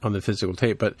on the physical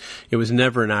tape. But it was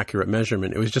never an accurate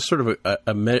measurement. It was just sort of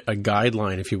a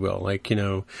guideline, if you will. Like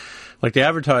the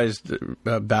advertised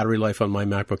battery life on my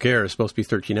MacBook Air is supposed to be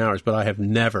 13 hours, but I have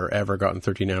never, ever gotten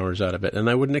 13 hours out of it. And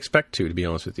I wouldn't expect to be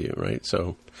honest with you, right?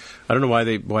 So I don't know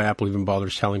why Apple even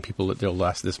bothers telling people that they'll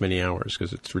last this many hours,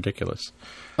 because it's ridiculous.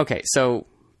 Okay, so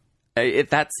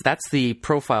that's the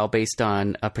profile based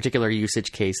on a particular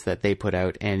usage case that they put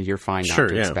out, and you're fine not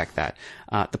to expect that.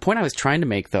 The point I was trying to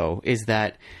make, though, is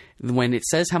that when it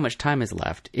says how much time is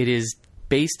left, it is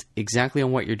based exactly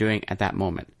on what you're doing at that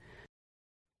moment.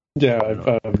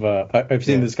 Yeah, I've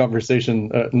seen this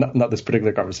conversation, not this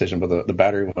particular conversation, but the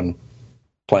battery one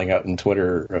playing out in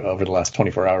Twitter over the last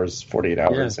 24 hours, 48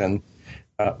 hours. Yeah. And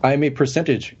I'm a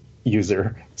percentage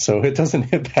user, so it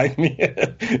doesn't impact me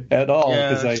at all,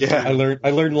 because I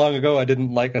learned long ago I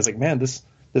was like, man, this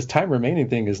time remaining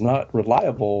thing is not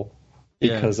reliable,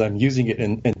 because I'm using it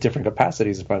in different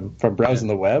capacities. If I'm browsing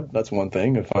the web, that's one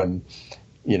thing. If I'm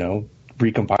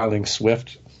recompiling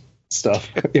Swift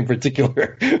stuff in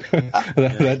particular,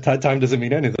 that time doesn't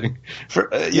mean anything.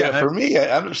 For me,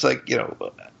 I'm just like,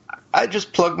 I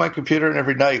just plug my computer in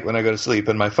every night when I go to sleep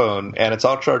and my phone, and it's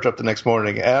all charged up the next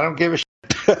morning, and I don't give a shit.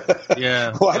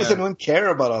 Why does anyone care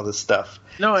about all this stuff?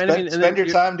 No, spend your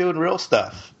time doing real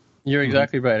stuff. You're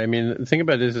exactly right. I mean, the thing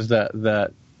about this is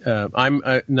that I'm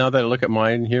now that I look at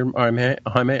mine here, I'm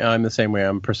the same way.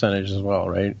 I'm percentage as well,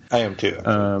 right? I am too.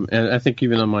 And I think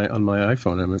even on my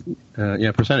iPhone,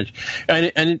 I'm percentage.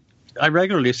 And I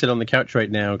regularly sit on the couch right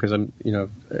now because I'm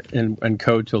and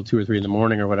code till 2 or 3 in the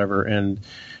morning or whatever, and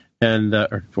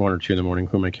or 1 or 2 in the morning.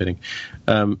 Who am I kidding?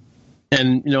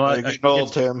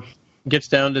 Old, Tim. Gets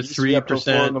down to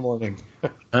 3% in the morning.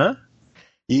 Huh?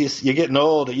 You're getting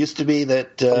old. It used to be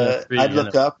that I'd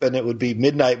look up and it would be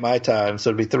midnight my time,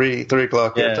 so it'd be 3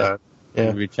 o'clock your time. Yeah,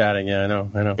 we'd be chatting. Yeah, I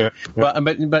know. Yeah.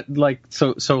 But like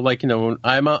so like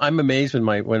I'm amazed when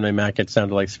my Mac gets down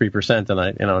to like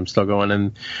 3% and I'm still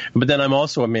going, but then I'm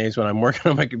also amazed when I'm working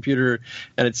on my computer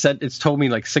and it's told me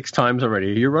like 6 times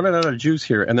already, you're running out of juice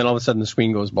here, and then all of a sudden the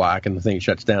screen goes black and the thing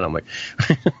shuts down. I'm like,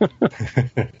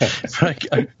 so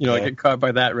I get caught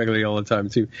by that regularly all the time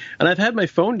too. And I've had my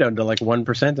phone down to like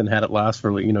 1% and had it last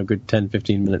for good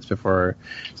 10-15 minutes before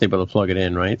I was able to plug it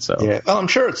in, right? So well, I'm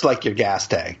sure it's like your gas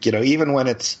tank. Even when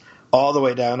it's all the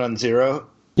way down on zero,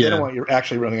 they don't want you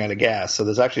actually running out of gas. So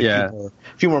there's actually a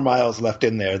few more miles left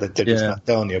in there that they're just not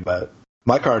telling you about.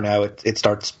 My car now, it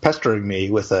starts pestering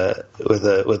me with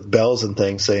bells and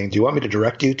things saying, "Do you want me to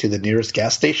direct you to the nearest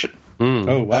gas station?" Mm.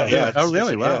 Oh wow!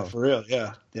 Really? Wow! Yeah, for real?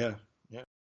 Yeah.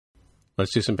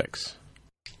 Let's do some picks.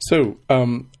 So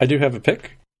I do have a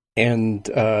pick, and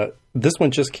this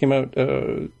one just came out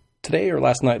today or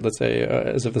last night, let's say,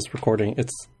 as of this recording.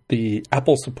 It's the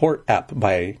Apple Support app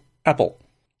by Apple.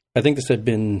 I think this had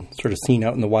been sort of seen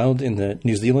out in the wild in the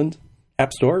New Zealand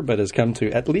App Store, but has come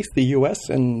to at least the US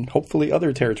and hopefully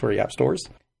other territory app stores.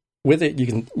 With it,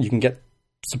 you can get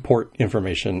support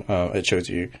information. It shows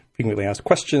you frequently asked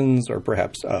questions, or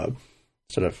perhaps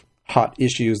sort of hot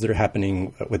issues that are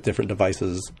happening with different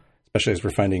devices, especially as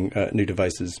we're finding new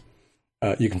devices.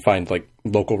 You can find like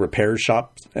local repair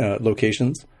shops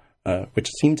locations, which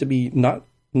seem to be not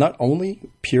only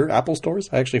pure Apple stores.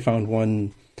 I actually found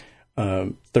one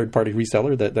third-party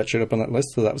reseller that showed up on that list,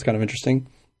 so that was kind of interesting.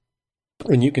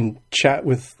 And you can chat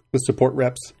with support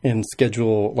reps and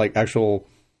schedule like actual,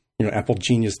 Apple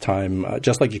Genius time,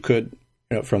 just like you could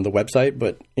from the website,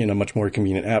 but in a much more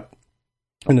convenient app.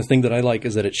 And the thing that I like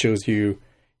is that it shows you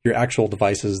your actual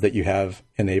devices that you have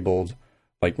enabled,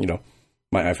 like,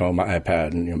 my iPhone, my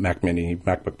iPad, and Mac Mini,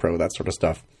 MacBook Pro, that sort of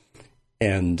stuff.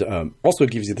 And also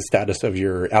gives you the status of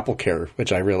your Apple Care,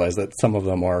 which I realize that some of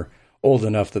them are old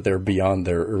enough that they're beyond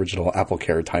their original Apple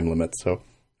Care time limit. So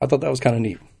I thought that was kind of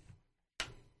neat.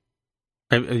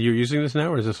 Are you using this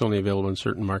now, or is this only available in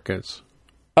certain markets?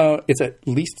 It's at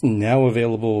least now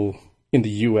available in the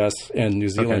U.S. and New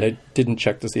Zealand. Okay. I didn't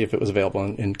check to see if it was available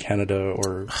in Canada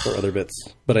or other bits,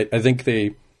 but I think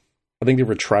they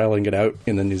were trialing it out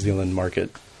in the New Zealand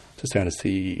market to kind of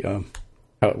see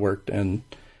how it worked. And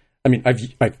I mean,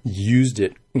 I've used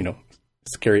it,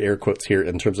 scary air quotes here,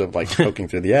 in terms of like poking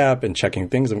through the app and checking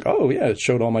things. And oh yeah, it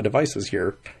showed all my devices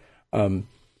here.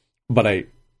 But I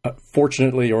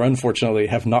fortunately or unfortunately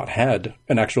have not had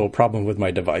an actual problem with my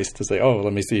device to say, oh,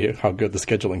 let me see how good the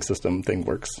scheduling system thing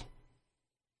works.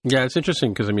 Yeah, it's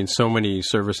interesting because, so many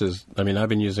services, I've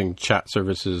been using chat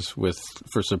services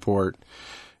for support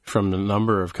from a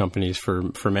number of companies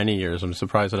for many years. I'm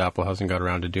surprised that Apple hasn't got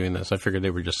around to doing this. I figured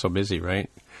they were just so busy, right?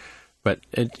 But,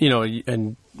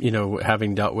 having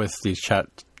dealt with these chat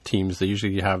teams, they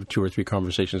usually have 2 or 3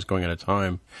 conversations going at a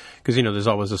time. Because, there's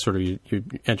always a sort of, you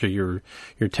enter your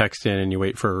text in and you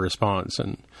wait for a response.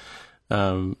 And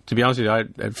to be honest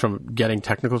with you, from getting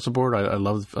technical support, I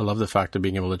love the fact of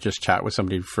being able to just chat with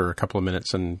somebody for a couple of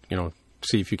minutes and,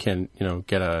 see if you can,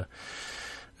 get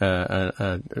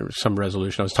some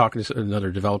resolution. I was talking to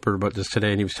another developer about this today,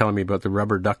 and he was telling me about the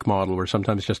rubber duck model, where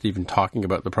sometimes just even talking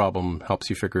about the problem helps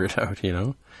you figure it out,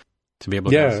 to be able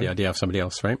to bounce the idea off somebody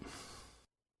else, right?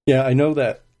 Yeah, I know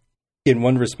that in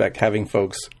one respect, having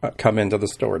folks come into the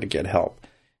store to get help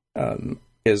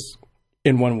is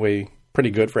in one way pretty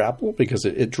good for Apple, because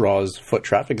it draws foot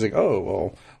traffic. It's like,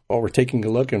 oh, well, we're taking a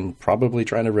look and probably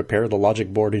trying to repair the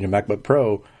logic board in your MacBook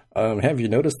Pro. Have you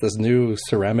noticed this new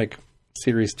ceramic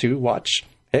Series 2 watch?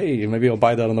 Hey, maybe I'll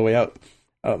buy that on the way out.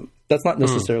 That's not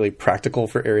necessarily practical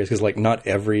for areas, because like not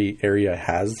every area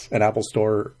has an Apple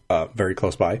store very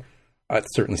close by. I've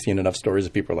certainly seen enough stories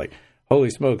of people are like, holy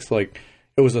smokes, like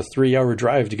it was a 3-hour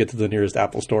drive to get to the nearest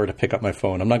Apple store to pick up my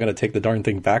phone. I'm not going to take the darn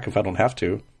thing back if I don't have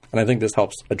to. And I think this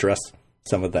helps address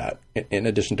some of that, in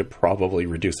addition to probably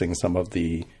reducing some of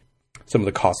the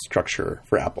cost structure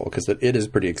for Apple, because it is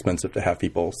pretty expensive to have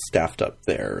people staffed up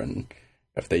there. And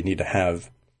if they need to have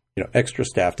extra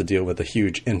staff to deal with a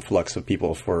huge influx of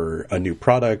people for a new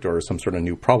product or some sort of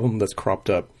new problem that's cropped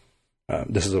up,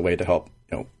 this is a way to help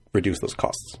reduce those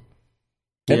costs.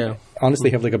 And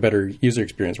honestly, have like a better user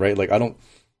experience, right? Like I don't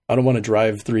want to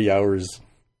drive 3 hours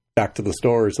back to the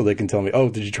store so they can tell me, oh,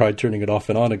 did you try turning it off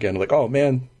and on again? Like, oh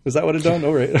man, is that what it done?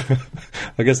 All right.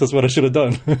 I guess that's what I should have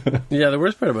done. Yeah, the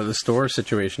worst part about the store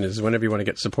situation is whenever you want to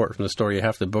get support from the store, you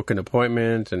have to book an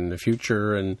appointment in the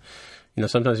future, and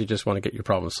sometimes you just want to get your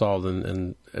problem solved,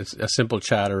 and it's a simple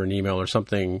chat or an email or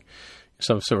something,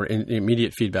 some sort of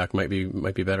immediate feedback might be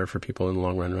better for people in the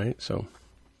long run, right? So.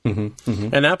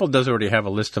 And Apple does already have a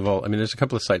list of all. There's a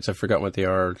couple of sites, I've forgotten what they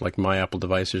are, like My Apple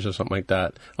Devices or something like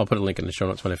that. I'll put a link in the show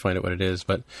notes when I find out what it is.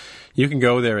 But you can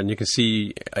go there and you can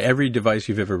see every device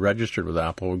you've ever registered with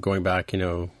Apple going back,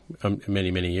 many,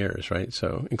 many years, right?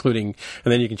 So including,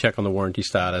 and then you can check on the warranty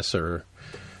status or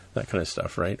that kind of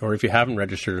stuff, right? Or if you haven't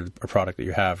registered a product that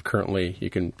you have currently, you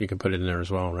can put it in there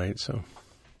as well, right? So,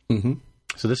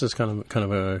 so this is kind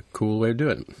of a cool way to do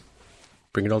it.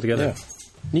 Bring it all together. Yeah.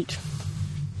 Neat.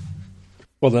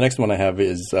 Well, the next one I have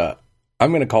is,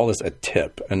 I'm going to call this a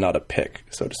tip and not a pick,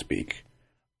 so to speak.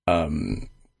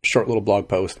 Short little blog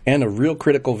post and a real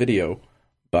critical video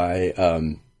by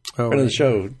friend of the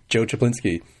show, Joe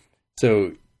Czaplinski.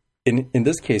 So in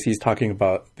this case, he's talking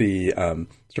about the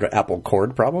sort of Apple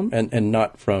cord problem, and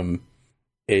not from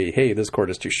hey, this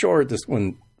cord is too short, this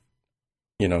one,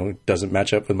 doesn't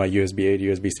match up with my USB-A to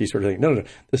USB-C sort of thing. No.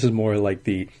 This is more like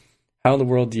how in the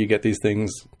world do you get these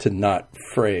things to not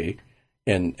fray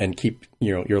and keep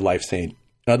your life sane.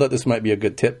 And I thought this might be a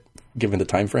good tip, given the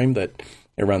time frame that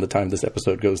around the time this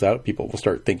episode goes out, people will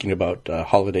start thinking about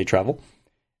holiday travel,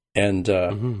 and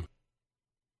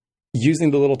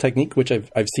using the little technique which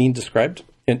I've seen described.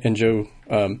 And Joe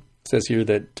says here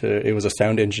that it was a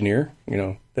sound engineer,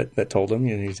 that told him,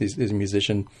 he's a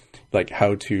musician, like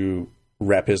how to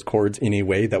wrap his chords in a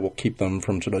way that will keep them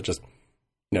from sort of just,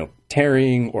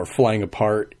 tearing or flying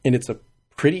apart. And it's a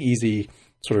pretty easy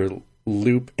sort of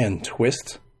loop and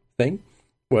twist thing,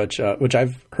 which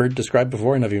I've heard described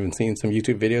before, and I've even seen some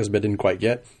YouTube videos, but didn't quite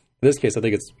get. In this case, I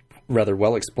think it's rather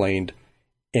well explained,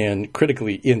 and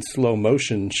critically in slow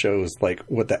motion shows like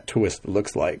what that twist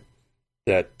looks like.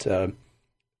 That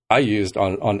I used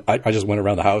I just went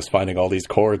around the house finding all these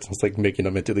chords and it's like making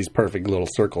them into these perfect little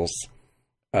circles.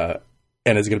 And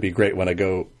it's going to be great when I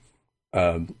go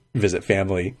visit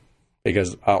family,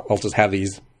 because I'll just have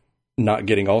these not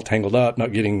getting all tangled up,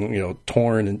 not getting,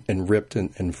 torn and ripped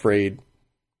and frayed.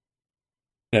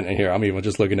 And here, I'm even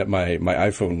just looking at my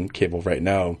iPhone cable right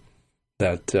now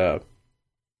that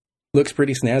looks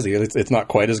pretty snazzy. It's not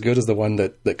quite as good as the one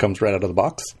that comes right out of the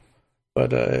box,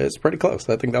 but it's pretty close.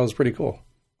 I think that was pretty cool.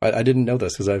 I didn't know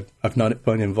this because I've not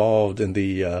been involved in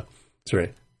the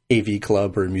AV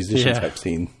club or musician type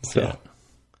scene. So.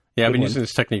 Yeah, I've been using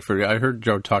this technique I heard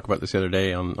Joe talk about this the other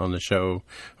day on the show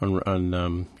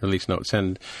on Release Notes,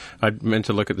 and I meant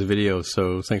to look at the video,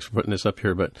 so thanks for putting this up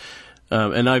here. But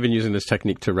and I've been using this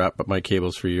technique to wrap up my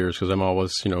cables for years, because I'm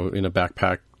always in a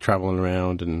backpack traveling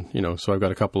around, and so I've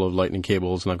got a couple of lightning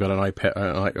cables, and I've got an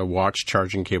iPad, a watch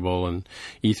charging cable, and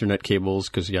Ethernet cables,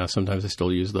 because sometimes I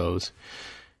still use those.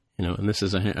 And this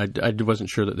is I wasn't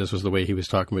sure that this was the way he was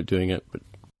talking about doing it, but.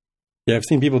 Yeah, I've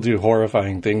seen people do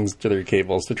horrifying things to their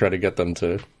cables to try to get them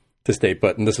to stay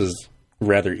put, and this is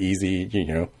rather easy.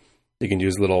 You can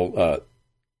use little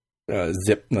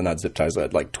not zip ties,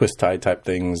 like twist tie type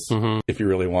things if you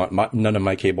really want. None of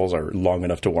my cables are long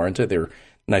enough to warrant it. They're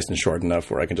nice and short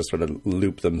enough where I can just sort of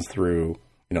loop them through,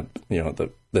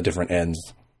 the different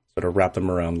ends, sort of wrap them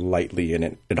around lightly,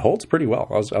 and it holds pretty well.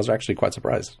 I was actually quite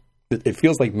surprised. It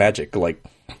feels like magic. Like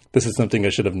this is something I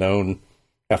should have known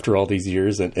after all these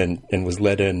years, and was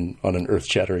let in on an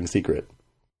earth-shattering secret.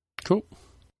 Cool.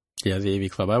 Yeah, the AV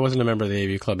Club. I wasn't a member of the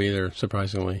AV Club either,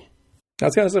 surprisingly.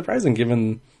 That's kind of surprising,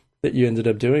 given that you ended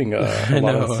up doing a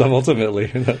lot of stuff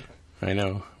ultimately. I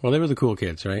know. Well, they were the cool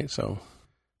kids, right? So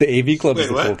the AV Club is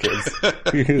the cool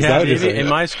kids. In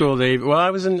my school,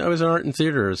 I was in art and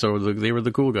theater, so they were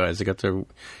the cool guys. They got to,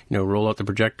 roll out the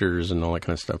projectors and all that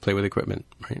kind of stuff, play with equipment,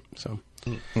 right? So.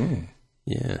 Mm-hmm.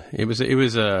 Yeah, it was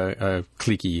a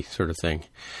cliquey sort of thing.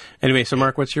 Anyway, so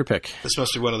Mark, what's your pick? This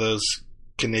must be one of those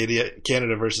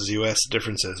Canada versus U.S.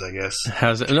 differences, I guess.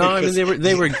 How's it? No, I mean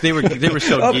they were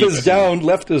so up geeks. is down,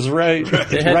 left is right,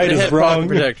 right is wrong.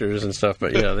 Projectors and stuff,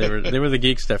 but yeah, they were the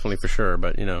geeks definitely for sure.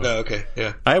 But Oh, okay,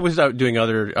 yeah. I was out doing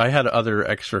I had other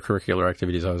extracurricular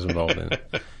activities I was involved in.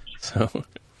 So.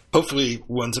 Hopefully,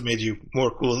 ones that made you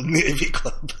more cool than the AV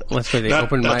Club. Let's say they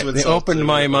opened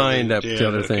my mind up to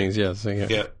other things. Yes.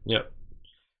 Yeah.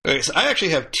 Okay, so I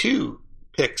actually have two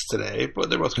picks today, but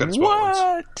they're both kind of small ones.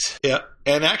 What? Yeah,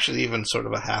 and actually even sort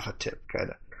of a half a tip,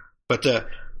 kind of. But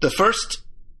the first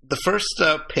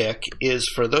pick is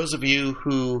for those of you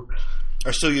who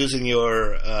are still using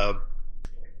your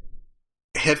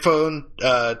headphone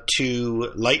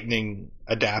to Lightning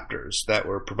adapters that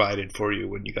were provided for you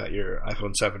when you got your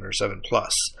iPhone 7 or 7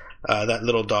 Plus. That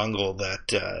little dongle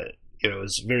that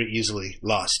is very easily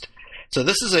lost. So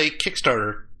this is a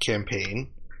Kickstarter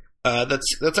campaign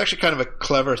that's actually kind of a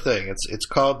clever thing. It's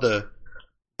called the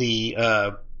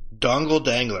Dongle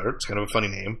Dangler. It's kind of a funny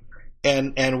name.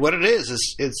 And what it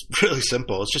is it's really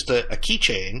simple. It's just a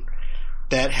keychain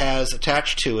that has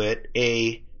attached to it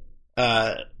a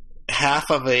half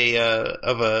of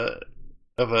a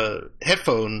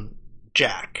headphone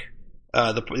jack,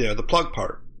 the plug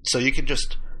part. So you can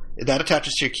that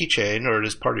attaches to your keychain, or it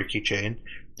is part of your keychain,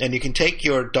 and you can take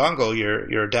your dongle,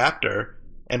 your adapter,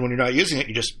 and when you're not using it,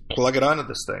 you just plug it onto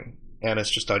this thing, and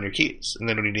it's just on your keys. And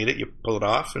then when you need it, you pull it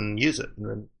off and use it, and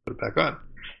then put it back on.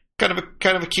 Kind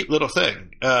of a cute little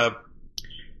thing.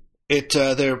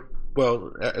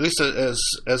 Well, at least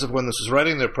as of when this is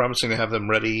writing, they're promising to have them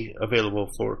available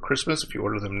for Christmas if you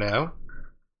order them now.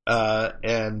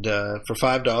 And for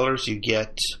 $5 you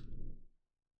get,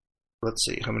 let's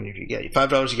see, how many do you get?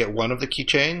 $5 you get one of the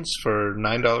keychains. For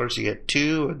 $9 you get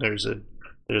two, and there's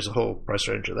a whole price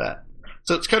range of that.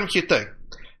 So it's kind of a cute thing.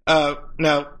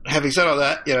 Now, having said all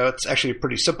that, it's actually a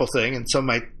pretty simple thing, and so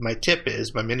my mini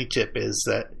tip is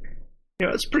that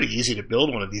it's pretty easy to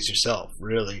build one of these yourself.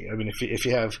 Really, I mean, if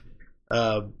you have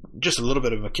just a little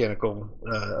bit of mechanical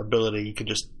ability, you can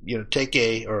just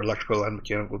or electrical and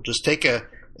mechanical, just take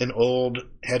an old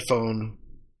headphone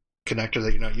connector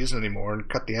that you're not using anymore and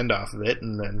cut the end off of it,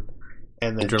 and then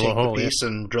drill take a hole, the piece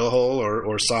and drill a hole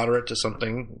or solder it to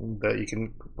something that you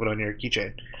can put on your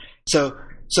keychain. So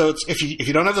So it's if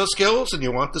you don't have those skills and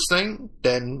you want this thing,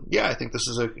 then yeah, I think this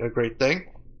is a great thing.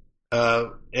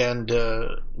 And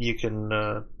you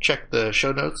can check the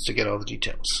show notes to get all the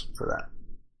details for that.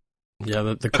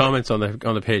 Yeah, the comments on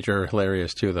the page are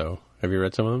hilarious too, though. Have you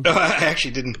read some of them? Oh, I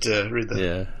actually didn't read them.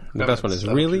 Yeah, the best one is,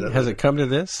 really? Has it come to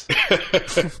this?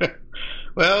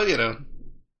 Well,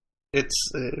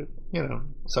 it's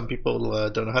some people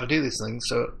don't know how to do these things,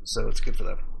 so it's good for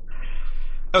them.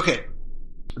 Okay,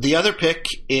 the other pick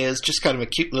is just kind of a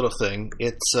cute little thing.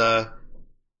 It's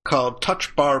called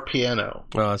Touch Bar Piano.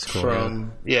 Oh, that's cool.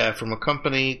 From a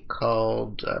company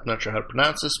called, I'm not sure how to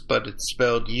pronounce this, but it's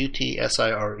spelled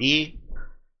UTSIRE.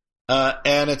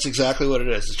 And it's exactly what it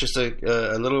is. It's just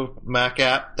a little Mac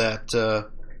app that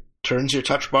turns your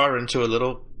touch bar into a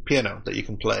little piano that you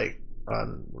can play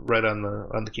right on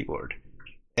the keyboard.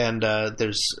 And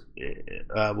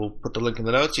we'll put the link in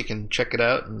the notes. You can check it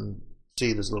out and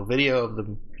see. There's a little video of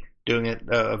them doing it,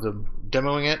 of them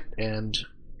demoing it, and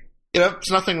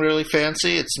it's nothing really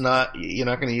fancy. You're not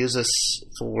going to use this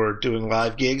for doing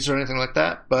live gigs or anything like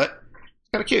that, but it's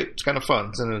kind of cute. It's kind of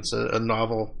fun, and it's a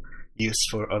novel use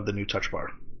of the new touch bar.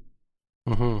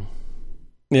 Mm-hmm.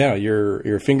 Yeah,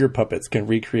 your finger puppets can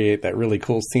recreate that really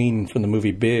cool scene from the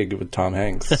movie Big with Tom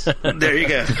Hanks. There you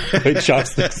go. With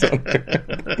chopsticks on there.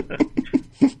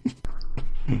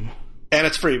 And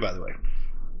it's free, by the way.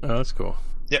 Oh, that's cool.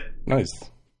 Yep. Nice.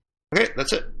 Okay,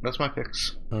 that's it. That's my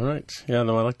picks. All right. Yeah,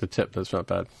 no, I like the tip. That's not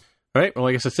bad. All right. Well,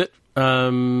 I guess that's it.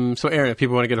 So, Aaron, if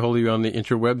people want to get a hold of you on the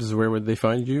interwebs, where would they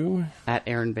find you? At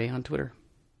Aaron Bay on Twitter.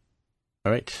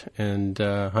 All right. And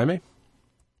Jaime?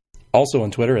 Also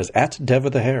on Twitter as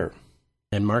 @DevWithAHair.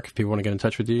 And Mark, if people want to get in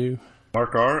touch with you?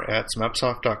 Mark R. at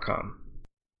smapsoft.com.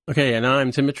 Okay, and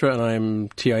I'm Tim Mitra, and I'm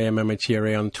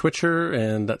TIMMITRA on Twitter,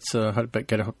 and that's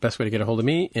best way to get a hold of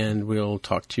me, and we'll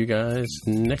talk to you guys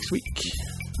next week.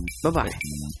 Bye-bye.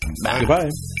 Bye. Goodbye.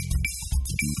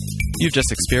 You've just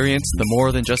experienced the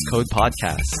More Than Just Code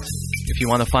podcast. If you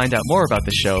want to find out more about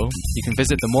the show, you can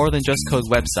visit the More Than Just Code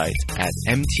website at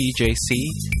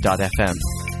mtjc.fm.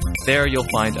 There you'll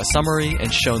find a summary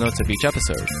and show notes of each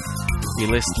episode. We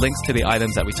list links to the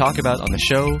items that we talk about on the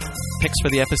show, picks for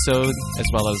the episode, as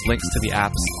well as links to the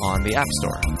apps on the App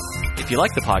Store. If you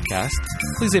like the podcast,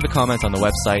 please leave a comment on the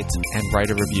website and write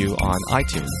a review on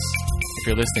iTunes. If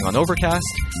you're listening on Overcast,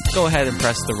 go ahead and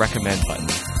press the recommend button.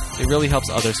 It really helps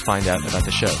others find out about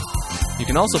the show. You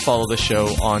can also follow the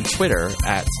show on Twitter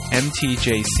at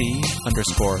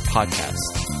MTJC_podcast.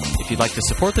 If you'd like to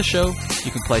support the show,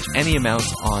 you can pledge any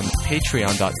amount on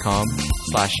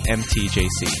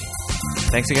patreon.com/MTJC.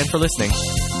 Thanks again for listening.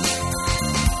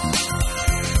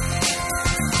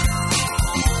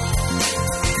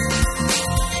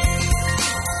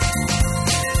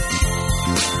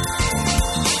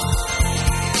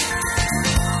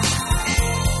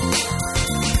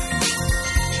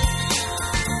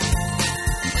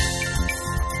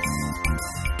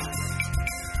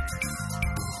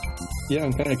 Yeah,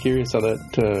 I'm kind of curious how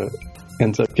that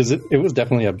ends up, because it was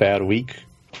definitely a bad week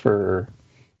for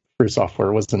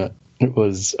software, wasn't it? It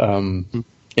was, in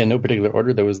no particular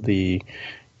order. There was the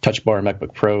Touch Bar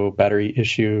MacBook Pro battery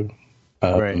issue.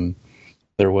 Right.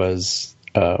 There was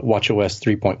watchOS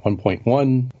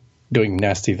 3.1.1 doing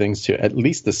nasty things to at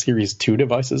least the Series 2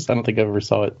 devices. I don't think I ever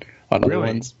saw it on other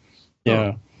ones.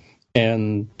 Yeah. Oh.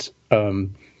 And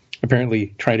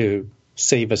apparently trying to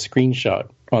save a screenshot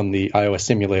on the iOS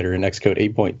simulator in Xcode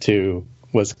 8.2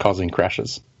 was causing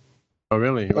crashes. Oh,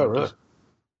 really? Oh, really?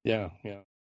 Yeah.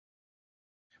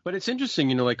 But it's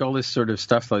interesting, like all this sort of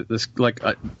stuff like this, the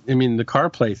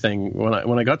CarPlay thing.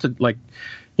 When I got to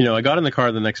I got in the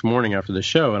car the next morning after the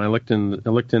show, and I looked in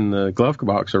the glove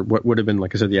box, or what would have been,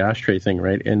 like I said, the ashtray thing,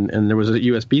 right? And there was a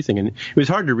USB thing, and it was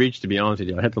hard to reach, to be honest with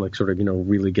you. I had to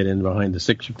really get in behind the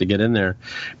stick shift to get in there.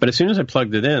 But as soon as I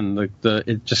plugged it in,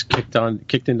 it just kicked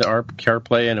into our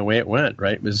CarPlay, and away it went.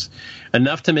 Right? It was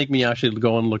enough to make me actually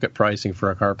go and look at pricing for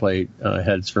a CarPlay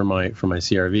heads for my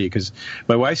CRV, because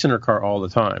my wife's in her car all the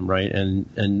time, right?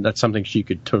 And that's something she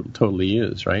could totally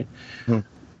use, right? Mm.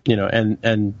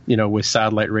 And with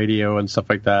satellite radio and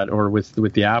stuff like that, or with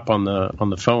the app on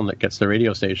the phone that gets the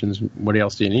radio stations, what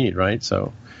else do you need, right?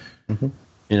 So,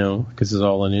 because it's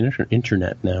all on the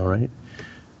internet now, right?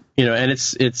 And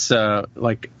it's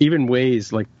like even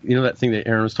ways, like, that thing that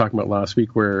Aaron was talking about last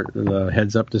week, where the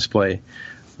heads-up display,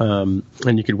 and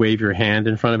you could wave your hand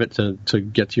in front of it to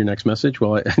get to your next message.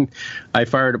 Well, I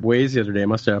fired up Waze the other day. I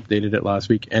must have updated it last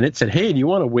week, and it said, "Hey, do you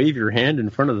want to wave your hand in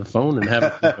front of the phone and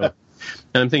have it?"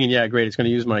 And I'm thinking, yeah, great. It's going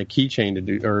to use my keychain to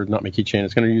do, or not my keychain.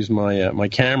 It's going to use my my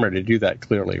camera to do that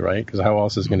clearly, right? Because how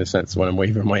else is it going to sense when I'm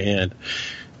waving my hand,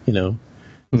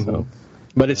 Mm-hmm. So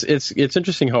But it's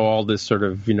interesting how all this sort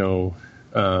of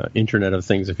Internet of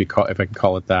Things, if I can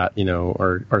call it that,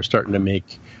 are starting to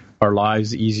make our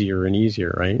lives easier and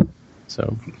easier, right?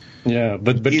 So yeah,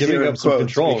 but giving up some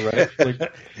control, right?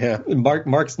 Like, Yeah.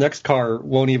 Mark's next car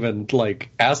won't even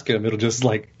ask him; it'll just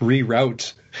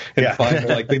reroute and find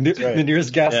the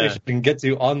nearest gas station we can get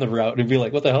to on the route, and be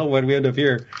like, "What the hell? Why did we end up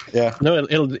here?" Yeah. No,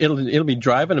 it'll be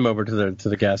driving him over to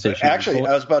the gas station. Actually,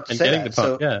 I was about to say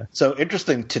that. So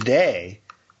interesting. Today,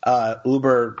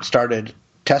 Uber started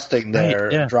testing their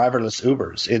driverless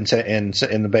Ubers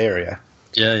in the Bay Area.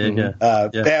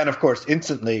 And of course,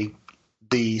 instantly,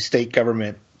 the state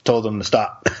government told them to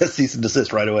stop, cease and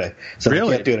desist right away. So they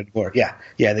can't do it anymore. Yeah,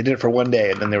 they did it for one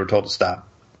day, and then they were told to stop.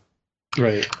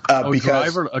 Right.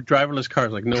 Because driverless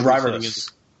cars,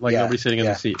 nobody sitting in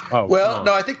the seat. Oh, well,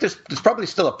 no, I think there's probably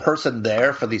still a person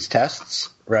there for these tests,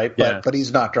 right? But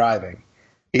he's not driving.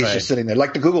 He's just sitting there,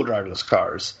 like the Google driverless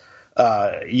cars.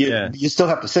 You still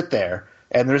have to sit there,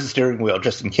 and there's a steering wheel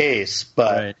just in case,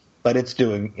 but it's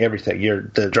doing everything.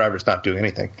 The driver's not doing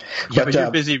anything. Yeah, but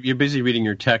you're busy reading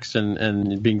your text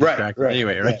and being distracted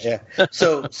anyway, right? Yeah.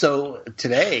 So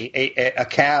today, a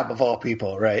cab of all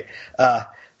people, right,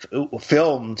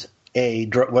 filmed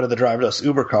one of the driverless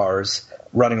Uber cars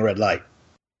running a red light.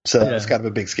 So it's kind of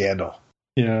a big scandal.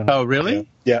 Yeah. Oh, really?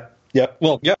 Yeah. Yep.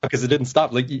 Well, yeah, because it didn't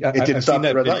stop. It didn't stop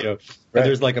that video. Right. And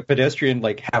there's a pedestrian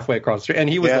halfway across the street, and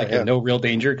he was in no real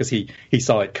danger because he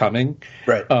saw it coming.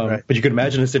 Right. But you could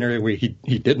imagine a scenario where he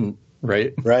didn't.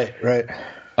 Right. Right.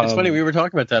 It's funny, we were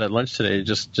talking about that at lunch today.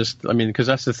 Because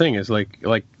that's the thing is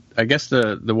I guess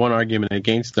the one argument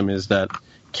against them is that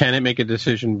can it make a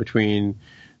decision between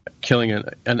killing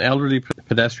an elderly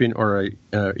pedestrian or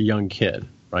a young kid,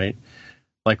 right?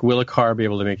 Will a car be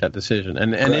able to make that decision?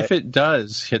 And if it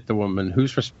does hit the woman,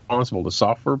 who's responsible? The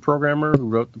software programmer who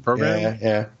wrote the program?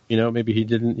 Yeah. Maybe he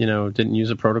didn't use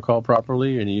a protocol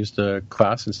properly and he used a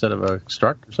class instead of a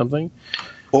struct or something.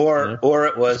 Or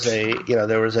it was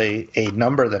there was a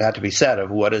number that had to be set of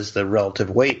what is the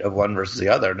relative weight of one versus the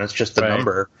other, and it's just the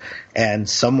number, and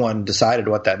someone decided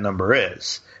what that number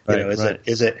is.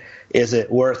 Is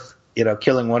it worth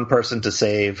killing one person to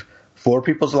save 4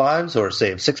 people's lives or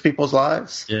save 6 people's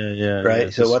lives? Yeah. Right. Yeah.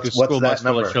 So what's that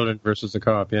number? Of children versus the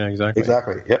cop. Yeah, exactly.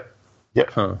 Yep.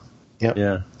 Huh. Yep.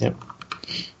 Yeah. Yep.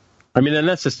 I mean, and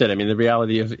that's just it. I mean, the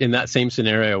reality of in that same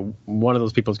scenario, one of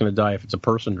those people is going to die if it's a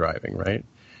person driving, right?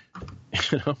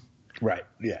 Right.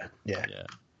 Yeah.